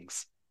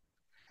beings.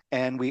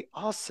 And we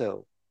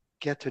also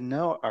get to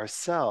know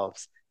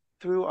ourselves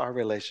through our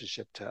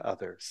relationship to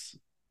others.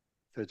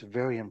 So it's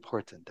very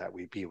important that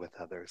we be with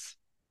others.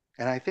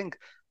 And I think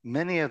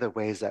many of the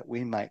ways that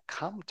we might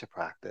come to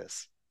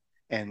practice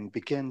and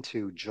begin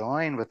to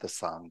join with the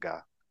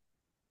Sangha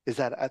is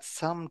that at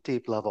some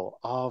deep level,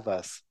 all of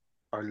us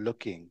are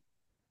looking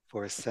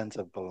for a sense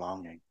of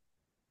belonging,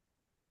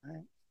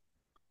 right?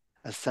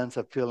 A sense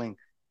of feeling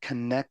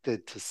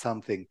connected to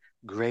something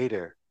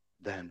greater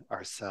than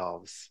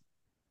ourselves,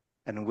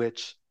 in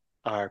which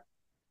our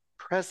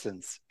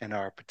presence and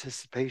our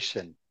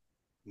participation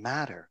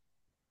matter.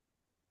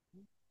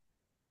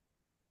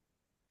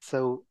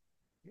 So,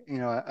 you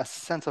know, a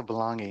sense of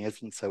belonging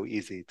isn't so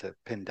easy to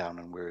pin down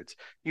in words.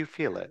 You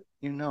feel it,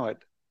 you know it,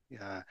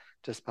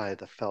 just by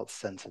the felt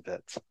sense of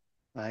it,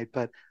 right?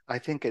 But I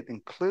think it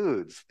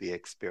includes the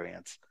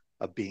experience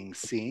of being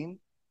seen,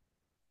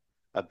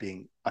 of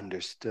being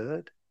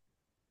understood,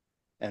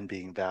 and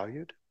being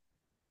valued.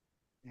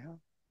 You know,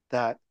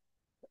 that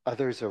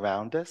others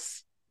around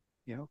us,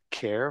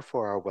 care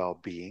for our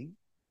well-being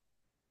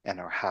and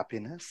our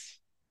happiness,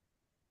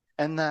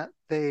 and that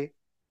they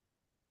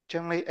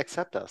generally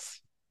accept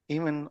us,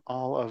 even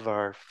all of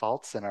our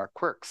faults and our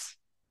quirks,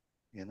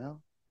 you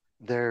know.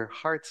 Their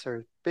hearts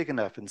are big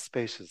enough in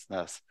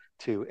spaciousness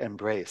to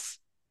embrace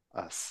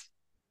us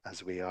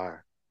as we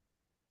are,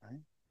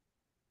 right?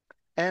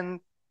 And,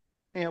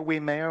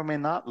 we may or may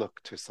not look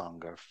to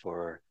Sangha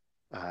for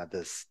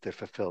this, to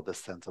fulfill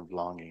this sense of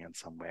longing in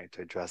some way,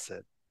 to address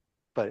it.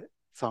 But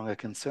Sangha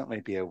can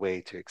certainly be a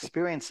way to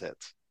experience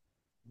it.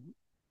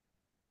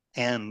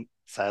 And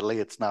sadly,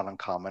 it's not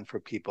uncommon for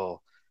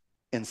people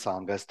in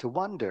Sanghas to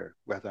wonder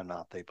whether or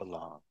not they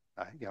belong.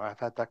 I've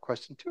had that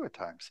question too at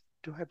times.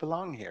 Do I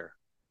belong here?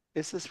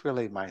 Is this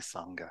really my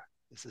Sangha?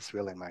 Is this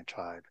really my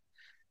tribe?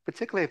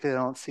 Particularly if they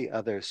don't see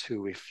others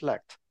who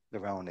reflect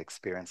their own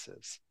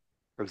experiences.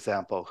 For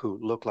example, who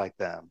look like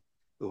them,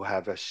 who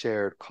have a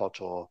shared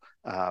cultural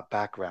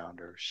background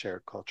or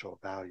shared cultural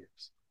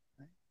values.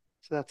 Right?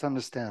 So that's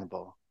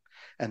understandable.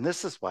 And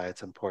this is why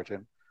it's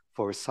important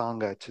for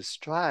Sangha to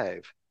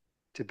strive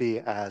to be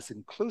as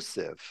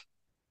inclusive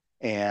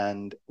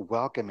and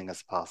welcoming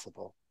as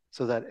possible,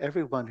 so that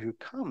everyone who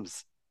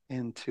comes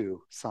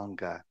into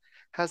Sangha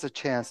has a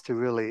chance to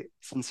really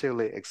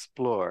sincerely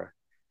explore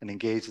and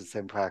engage in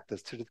Zen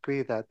practice to the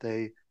degree that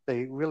they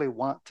really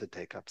want to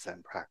take up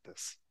Zen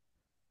practice.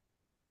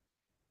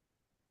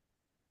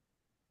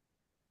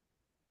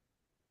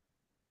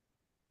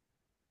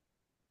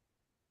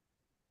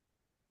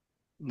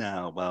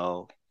 Now,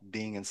 well,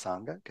 being in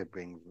Sangha could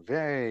bring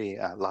very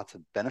lots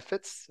of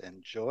benefits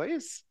and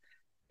joys.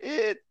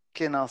 It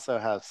can also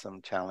have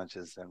some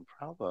challenges and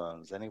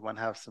problems. Anyone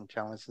have some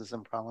challenges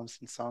and problems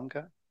in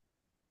Sangha?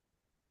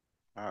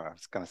 Oh, I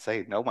was going to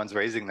say no one's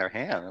raising their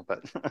hand,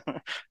 but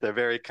they're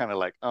very kind of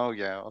like, oh,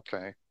 yeah,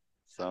 okay.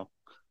 So,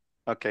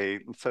 okay.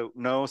 So,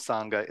 no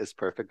Sangha is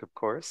perfect, of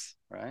course,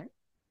 right?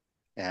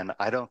 And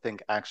I don't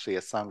think actually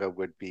a Sangha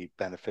would be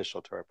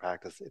beneficial to our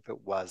practice if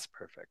it was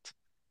perfect.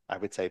 I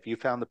would say if you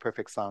found the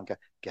perfect Sangha,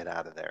 get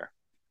out of there,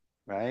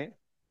 right?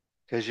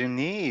 Because you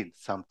need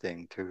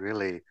something to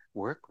really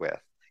work with.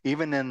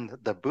 Even in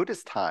the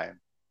Buddhist time,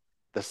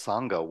 the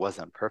Sangha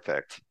wasn't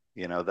perfect.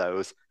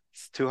 Those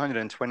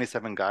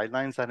 227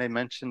 guidelines that I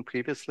mentioned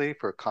previously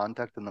for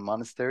conduct in the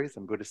monasteries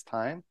in Buddhist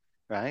time,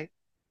 right?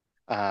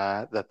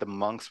 That the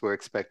monks were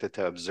expected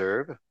to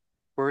observe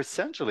were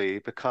essentially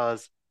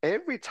because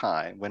every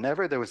time,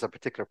 whenever there was a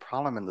particular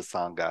problem in the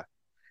Sangha,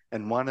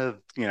 and one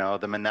of, the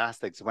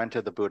monastics went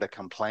to the Buddha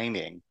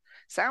complaining,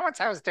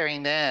 so-and-so's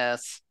doing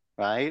this,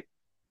 right?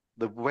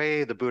 The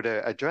way the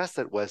Buddha addressed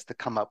it was to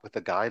come up with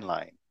a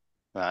guideline,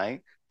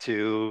 right?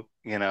 To,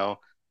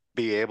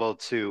 be able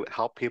to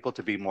help people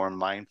to be more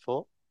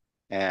mindful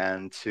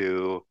and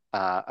to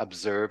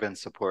observe and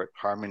support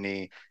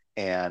harmony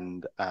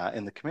and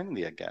in the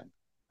community again,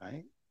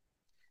 right?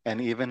 And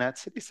even at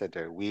City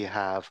Center, we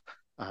have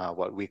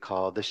what we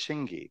call the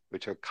Shingi,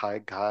 which are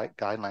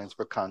guidelines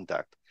for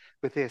conduct,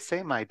 with the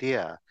same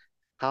idea,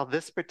 how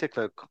this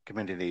particular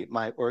community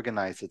might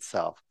organize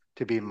itself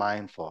to be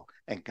mindful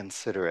and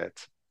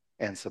considerate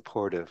and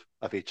supportive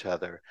of each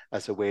other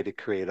as a way to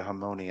create a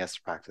harmonious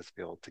practice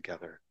field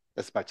together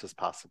as much as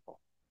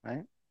possible,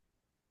 right?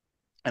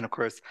 And of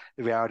course,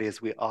 the reality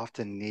is we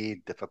often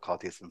need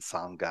difficulties in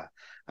Sangha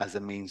as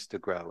a means to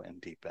grow and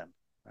deepen,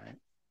 right?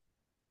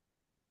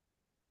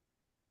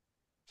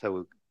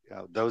 So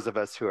those of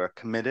us who are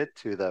committed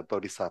to the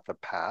Bodhisattva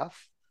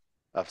path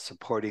of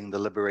supporting the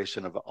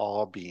liberation of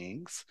all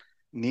beings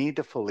need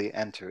to fully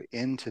enter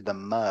into the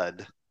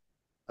mud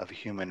of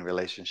human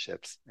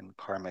relationships and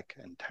karmic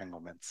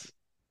entanglements,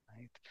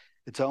 right?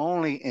 It's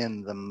only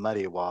in the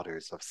muddy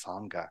waters of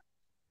Sangha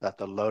that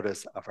the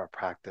lotus of our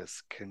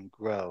practice can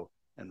grow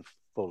and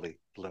fully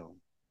bloom.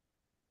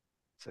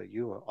 So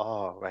you are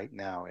all right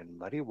now in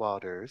muddy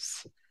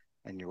waters,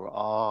 and you are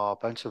all a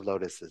bunch of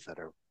lotuses that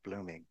are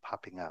blooming,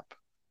 popping up,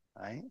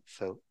 right?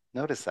 So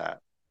notice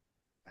that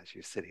as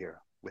you sit here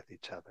with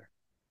each other.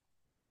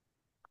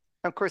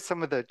 Of course,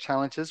 some of the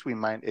challenges we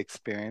might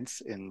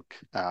experience in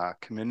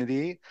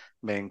community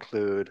may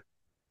include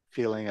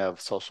feeling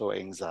of social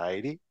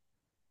anxiety,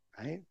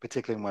 right?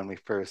 Particularly when we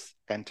first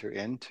enter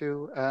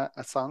into a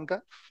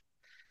Sangha.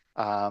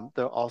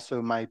 There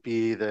also might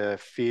be the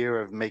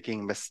fear of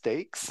making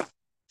mistakes,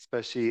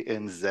 especially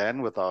in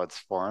Zen with all its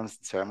forms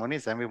and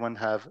ceremonies. Everyone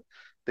have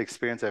the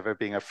experience of ever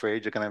being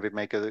afraid you're going to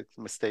make a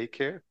mistake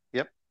here?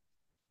 Yep.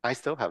 I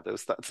still have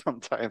those thoughts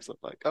sometimes. I'm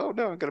like, oh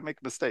no, I'm going to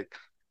make a mistake,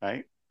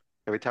 right?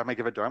 Every time I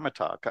give a dharma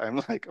talk,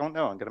 I'm like, oh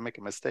no, I'm going to make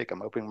a mistake.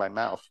 I'm opening my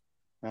mouth,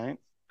 right?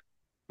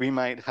 We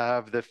might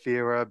have the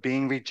fear of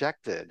being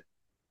rejected,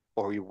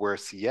 or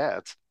worse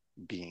yet,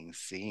 being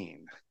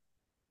seen,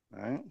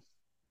 right?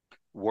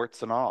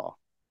 Warts and all,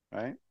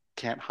 right?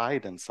 Can't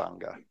hide in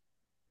Sangha.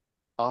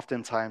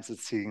 Oftentimes it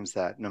seems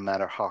that no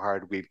matter how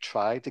hard we've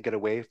tried to get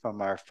away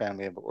from our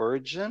family of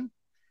origin,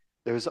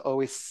 there's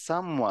always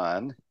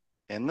someone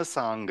in the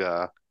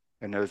Sangha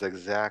who knows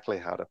exactly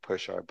how to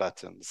push our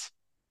buttons,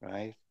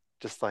 right?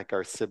 Just like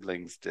our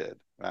siblings did,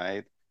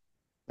 right?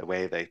 The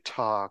way they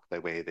talk,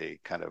 the way they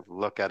kind of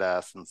look at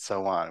us and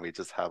so on. We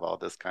just have all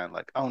this kind of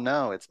like, oh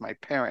no, it's my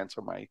parents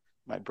or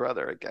my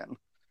brother again.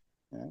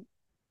 Right?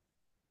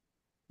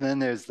 Then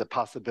there's the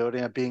possibility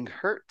of being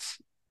hurt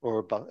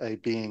or by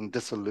being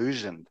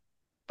disillusioned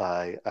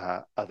by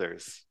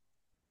others,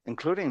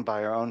 including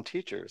by our own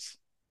teachers,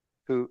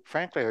 who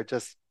frankly are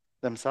just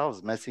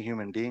themselves messy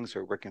human beings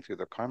who are working through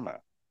their karma,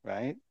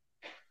 right?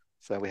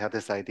 So we have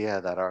this idea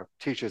that our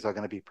teachers are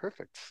going to be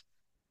perfect.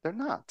 They're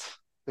not.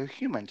 They're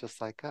human just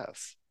like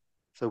us.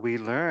 So we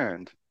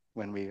learned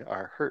when we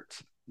are hurt,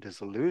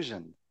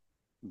 disillusioned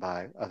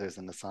by others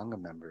in the Sangha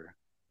member,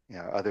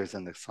 others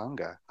in the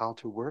Sangha, how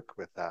to work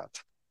with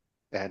that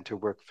and to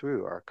work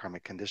through our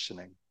karmic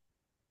conditioning.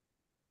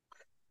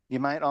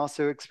 You might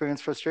also experience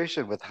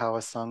frustration with how a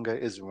Sangha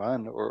is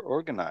run or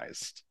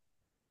organized.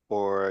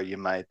 Or you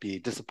might be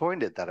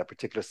disappointed that a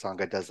particular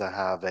Sangha doesn't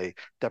have a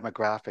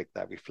demographic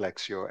that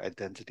reflects your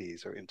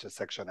identities or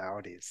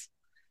intersectionalities.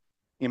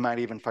 You might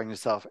even find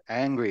yourself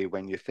angry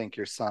when you think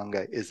your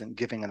Sangha isn't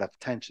giving enough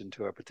attention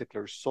to a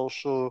particular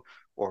social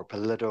or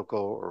political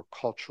or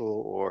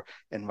cultural or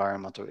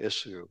environmental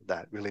issue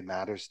that really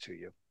matters to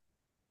you.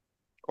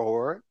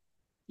 Or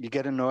you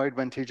get annoyed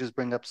when teachers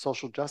bring up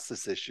social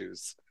justice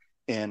issues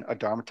in a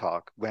Dharma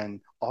talk when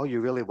all you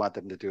really want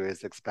them to do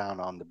is expound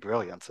on the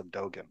brilliance of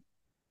Dogen.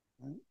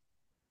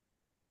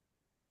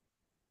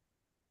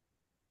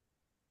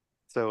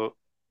 So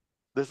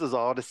this is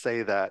all to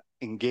say that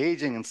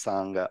engaging in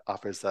Sangha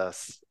offers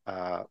us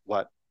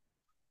what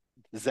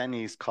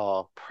Zenis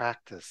call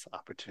practice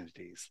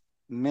opportunities,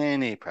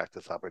 many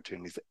practice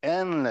opportunities,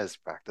 endless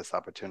practice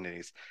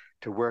opportunities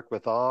to work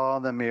with all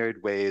the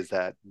myriad ways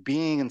that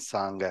being in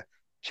Sangha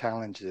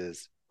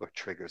challenges or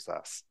triggers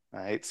us,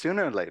 right?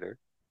 Sooner or later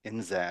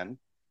in Zen,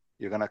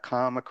 you're going to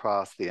come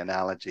across the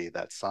analogy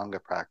that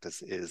Sangha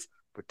practice is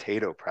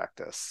potato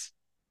practice.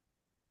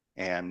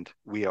 And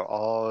we are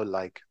all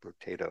like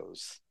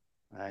potatoes,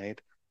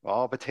 right? We're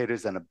all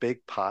potatoes in a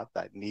big pot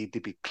that need to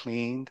be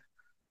cleaned,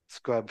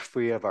 scrubbed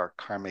free of our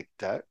karmic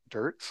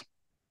dirt.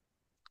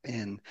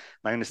 And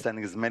my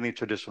understanding is many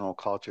traditional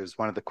cultures,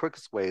 one of the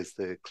quickest ways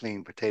to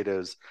clean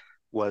potatoes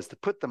was to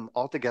put them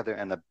all together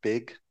in a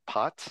big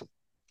pot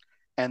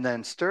and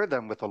then stir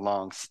them with a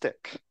long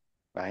stick,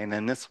 right? And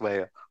in this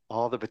way,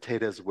 all the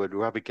potatoes would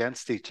rub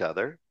against each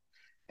other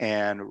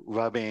and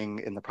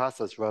in the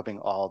process, rubbing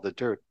all the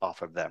dirt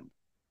off of them,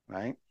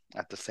 right?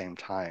 At the same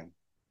time.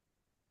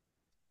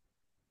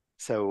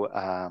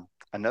 So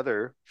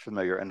another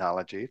familiar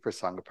analogy for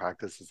Sangha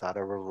practice is that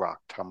of a rock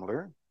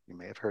tumbler. You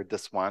may have heard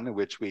this one, in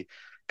which we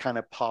kind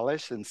of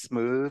polish and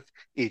smooth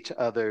each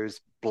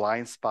other's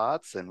blind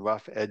spots and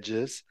rough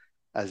edges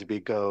as we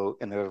go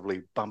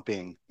inevitably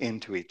bumping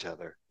into each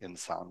other in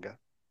Sangha.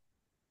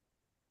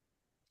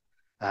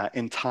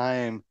 In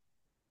time,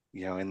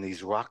 in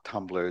these rock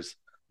tumblers,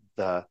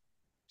 the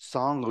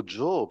Sangha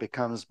jewel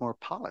becomes more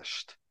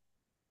polished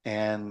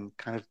and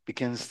kind of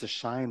begins to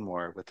shine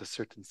more with a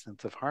certain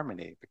sense of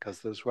harmony because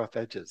those rough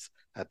edges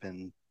have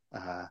been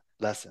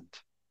lessened,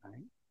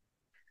 right?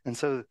 And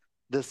so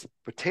this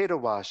potato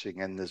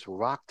washing and this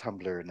rock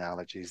tumbler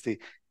analogies, they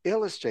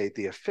illustrate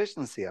the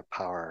efficiency of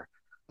power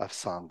of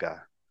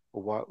Sangha,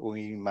 or what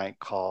we might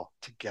call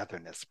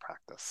togetherness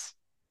practice.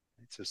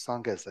 So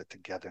Sangha is a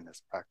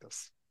togetherness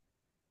practice.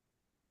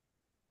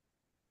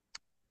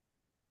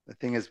 The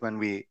thing is, when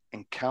we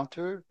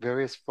encounter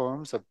various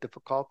forms of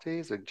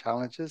difficulties and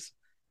challenges,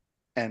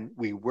 and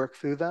we work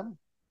through them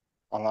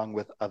along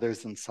with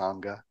others in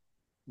Sangha,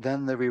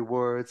 then the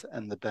rewards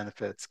and the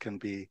benefits can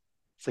be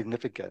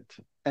significant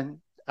and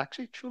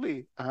actually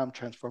truly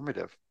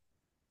transformative.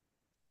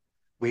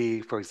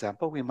 For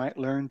example, we might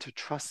learn to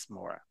trust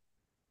more,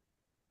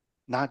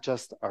 not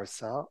just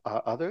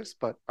others,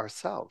 but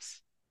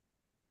ourselves.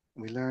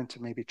 We learn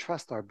to maybe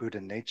trust our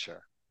Buddha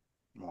nature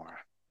more.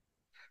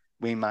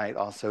 We might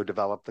also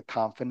develop the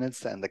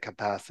confidence and the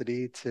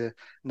capacity to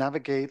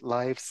navigate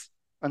life's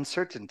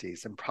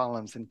uncertainties and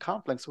problems and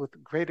conflicts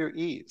with greater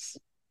ease.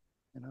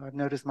 I've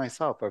noticed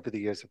myself over the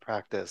years of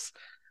practice,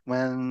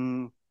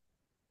 when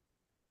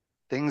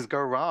things go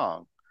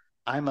wrong,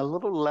 I'm a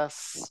little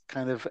less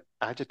kind of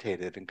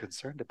agitated and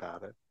concerned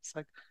about it. It's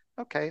like,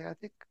 okay, I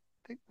think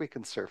we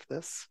can surf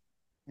this.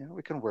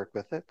 We can work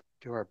with it,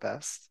 do our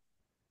best.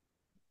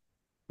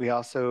 We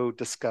also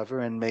discover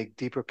and make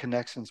deeper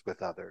connections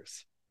with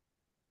others.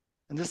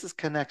 And this is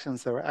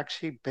connections that are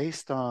actually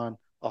based on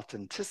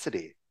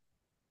authenticity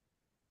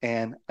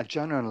and a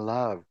genuine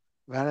love,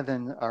 rather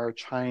than our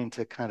trying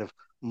to kind of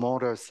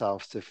mold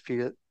ourselves to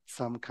fit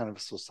some kind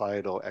of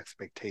societal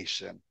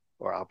expectation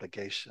or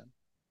obligation,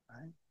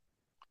 right?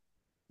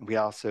 We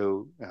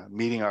also,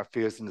 meeting our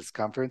fears and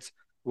discomforts,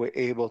 we're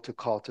able to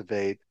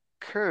cultivate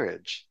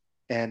courage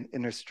and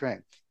inner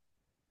strength.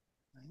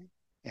 Right?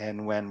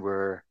 And when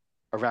we're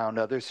around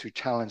others who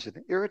challenge and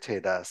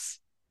irritate us,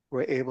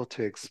 we're able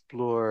to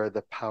explore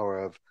the power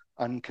of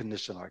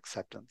unconditional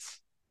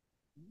acceptance.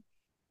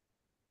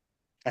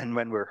 And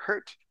when we're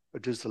hurt or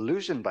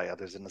disillusioned by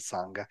others in the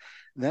Sangha,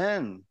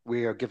 then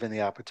we are given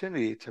the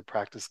opportunity to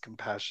practice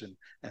compassion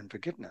and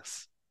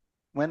forgiveness.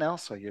 When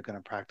else are you going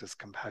to practice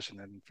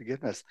compassion and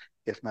forgiveness,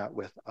 if not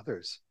with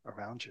others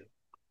around you?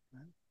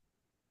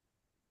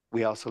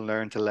 We also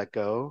learn to let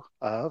go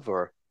of,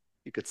 or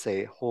you could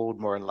say hold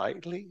more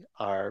lightly,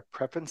 our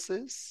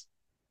preferences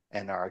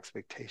and our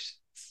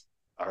expectations,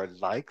 our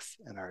likes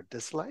and our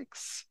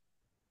dislikes,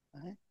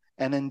 right?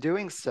 And in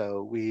doing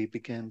so, we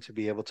begin to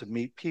be able to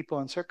meet people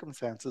and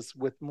circumstances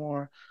with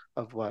more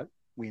of what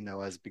we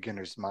know as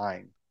beginner's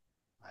mind,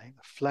 right?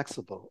 A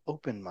flexible,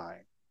 open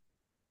mind.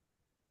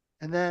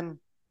 And then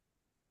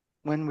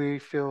when we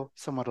feel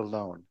somewhat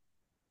alone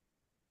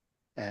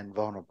and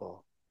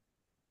vulnerable,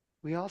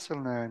 we also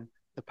learn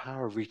the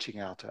power of reaching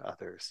out to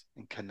others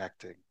and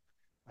connecting,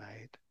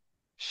 right?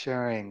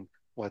 Sharing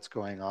what's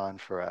going on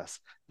for us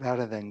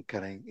rather than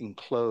getting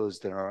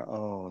enclosed in our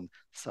own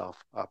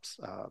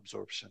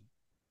self-absorption.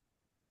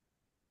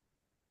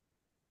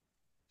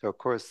 So, of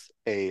course,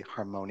 a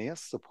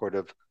harmonious,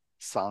 supportive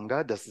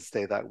Sangha doesn't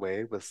stay that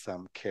way with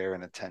some care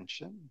and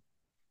attention.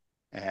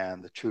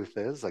 And the truth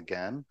is,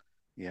 again,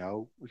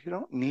 you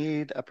don't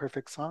need a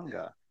perfect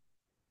Sangha.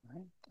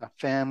 Right? A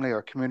family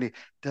or community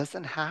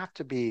doesn't have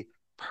to be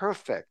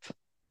perfect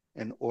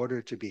in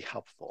order to be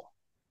helpful.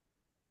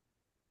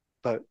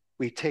 But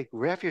we take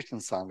refuge in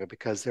Sangha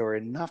because there are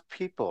enough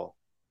people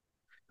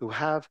who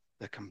have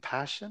the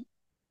compassion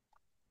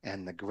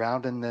and the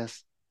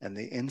groundedness and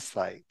the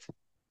insight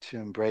to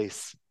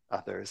embrace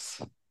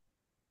others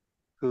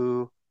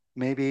who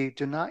maybe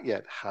do not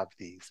yet have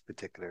these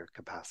particular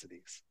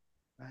capacities,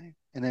 right?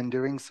 And in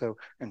doing so,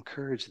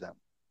 encourage them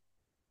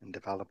in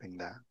developing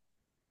that.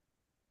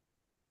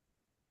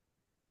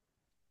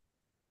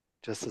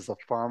 Just as a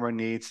farmer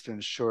needs to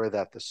ensure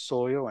that the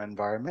soil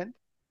environment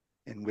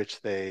in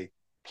which they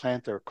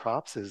plant their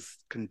crops is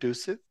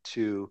conducive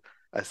to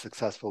a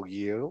successful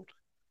yield,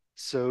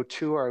 so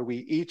too are we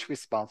each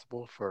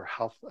responsible for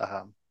health,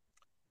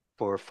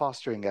 for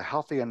fostering a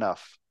healthy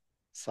enough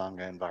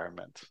Sangha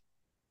environment,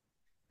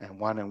 and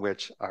one in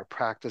which our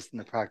practice and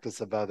the practice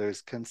of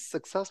others can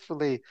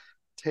successfully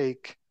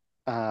take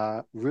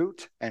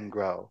root and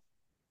grow.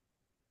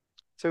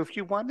 So if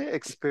you want to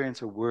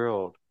experience a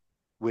world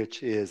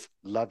which is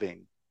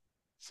loving,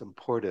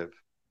 supportive,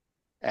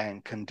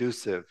 and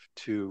conducive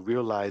to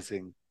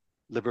realizing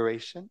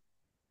liberation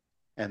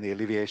and the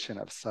alleviation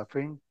of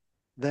suffering,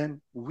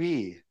 then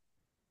we,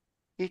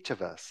 each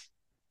of us,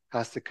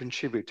 has to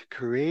contribute to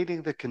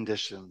creating the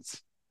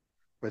conditions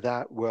for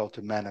that world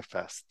to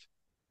manifest,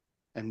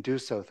 and do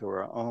so through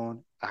our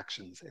own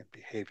actions and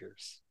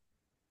behaviors.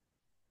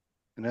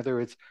 In other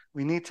words,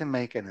 we need to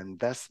make an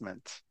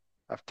investment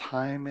of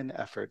time and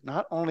effort,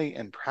 not only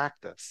in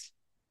practice,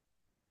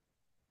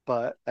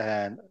 but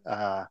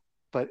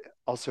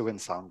also in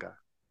Sangha,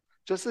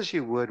 just as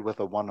you would with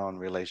a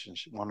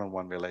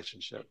one-on-one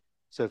relationship.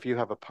 So if you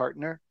have a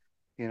partner,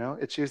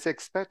 it's usually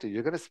expected.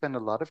 You're going to spend a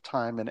lot of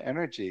time and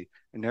energy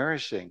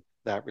nourishing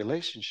that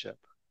relationship.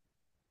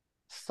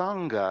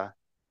 Sangha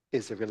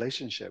is a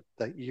relationship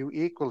that you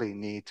equally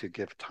need to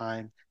give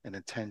time and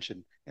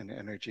attention and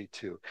energy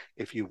to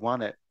if you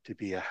want it to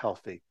be a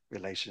healthy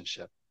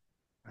relationship,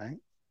 right?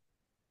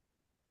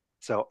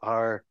 So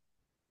our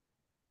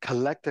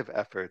collective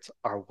efforts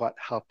are what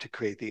help to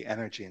create the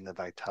energy and the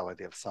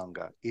vitality of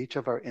Sangha. Each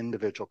of our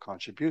individual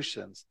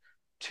contributions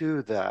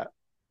to that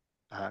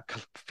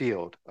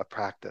field of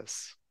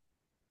practice.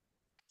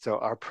 So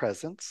our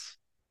presence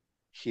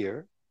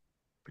here,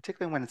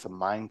 particularly when it's a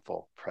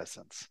mindful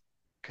presence,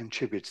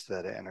 contributes to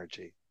that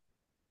energy.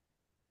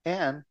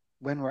 And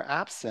when we're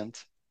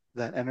absent,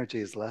 that energy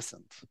is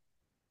lessened.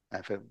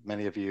 And for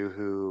many of you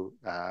who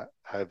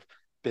have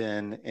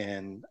been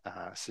in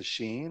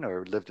sesshin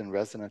or lived in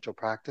residential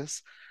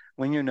practice,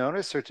 when you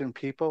notice certain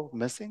people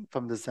missing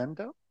from the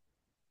zendo,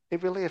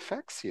 it really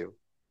affects you.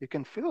 You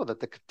can feel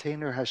that the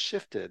container has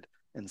shifted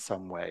in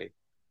some way.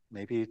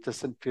 Maybe it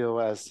doesn't feel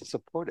as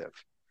supportive.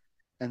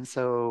 And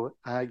so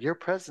your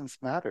presence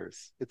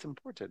matters. It's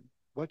important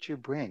what you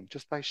bring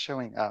just by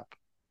showing up.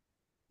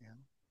 Yeah.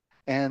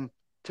 And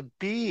to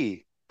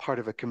be part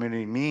of a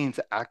community means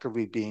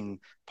actively being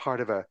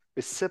part of a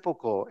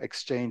reciprocal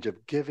exchange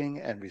of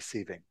giving and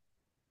receiving.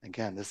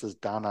 Again, this is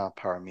dana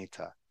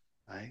paramita,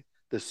 right?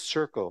 This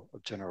circle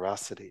of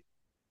generosity.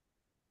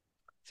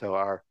 So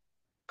our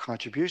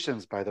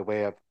contributions by the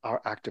way of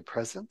our active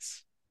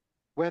presence,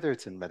 whether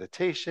it's in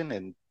meditation,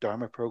 in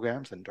Dharma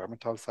programs, and Dharma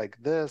talks like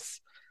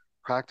this,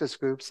 practice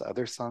groups,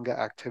 other Sangha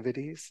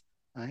activities,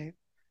 right?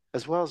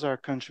 As well as our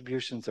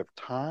contributions of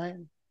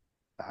time,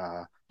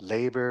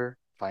 labor,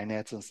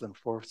 finances, and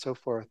so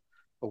forth,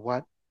 but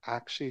what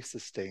actually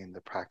sustain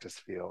the practice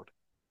field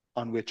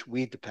on which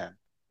we depend,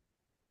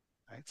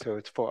 right? So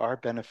it's for our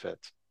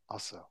benefit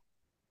also.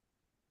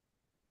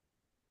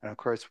 And of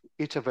course,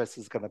 each of us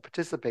is going to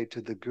participate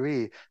to the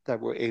degree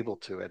that we're able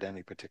to at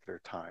any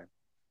particular time.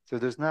 So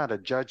there's not a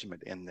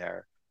judgment in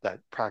there that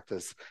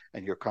practice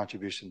and your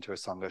contribution to a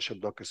Sangha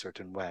should look a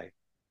certain way.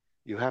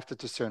 You have to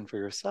discern for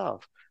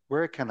yourself,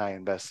 where can I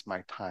invest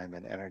my time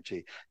and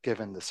energy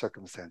given the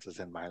circumstances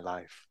in my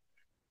life?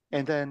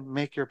 And then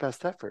make your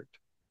best effort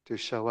to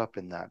show up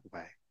in that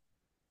way.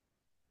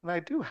 And I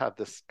do have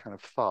this kind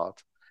of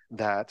thought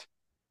that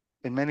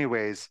in many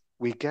ways,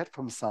 we get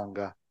from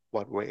Sangha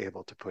what we're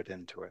able to put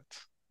into it,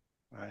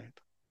 right?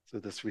 So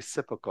this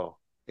reciprocal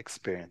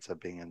experience of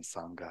being in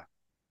Sangha.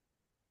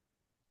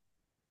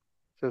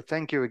 So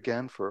thank you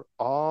again for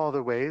all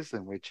the ways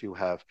in which you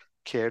have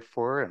cared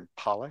for and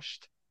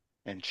polished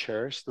and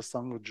cherished the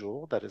Sangha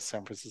jewel that is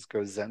San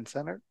Francisco Zen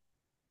Center.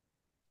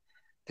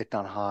 Thich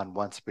Nhat Hanh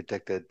once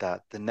predicted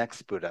that the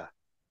next Buddha,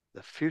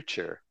 the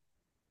future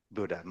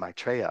Buddha,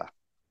 Maitreya,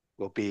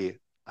 will be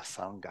a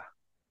Sangha,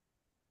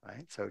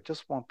 right? So it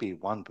just won't be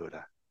one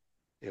Buddha.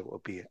 It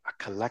will be a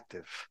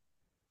collective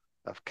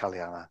of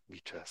Kalyana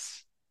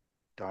Mitras,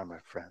 Dharma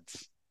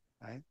friends,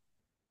 right?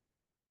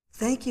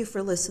 Thank you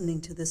for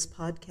listening to this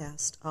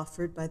podcast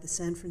offered by the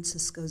San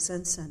Francisco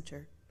Zen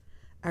Center.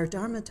 Our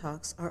Dharma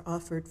talks are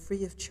offered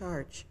free of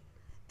charge,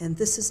 and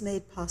this is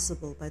made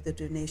possible by the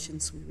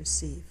donations we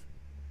receive.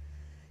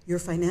 Your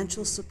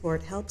financial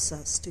support helps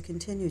us to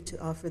continue to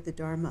offer the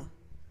Dharma.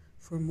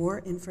 For more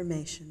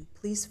information,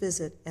 please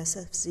visit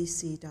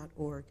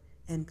sfzc.org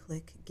and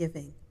click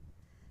Giving.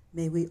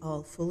 May we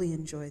all fully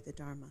enjoy the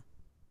Dharma.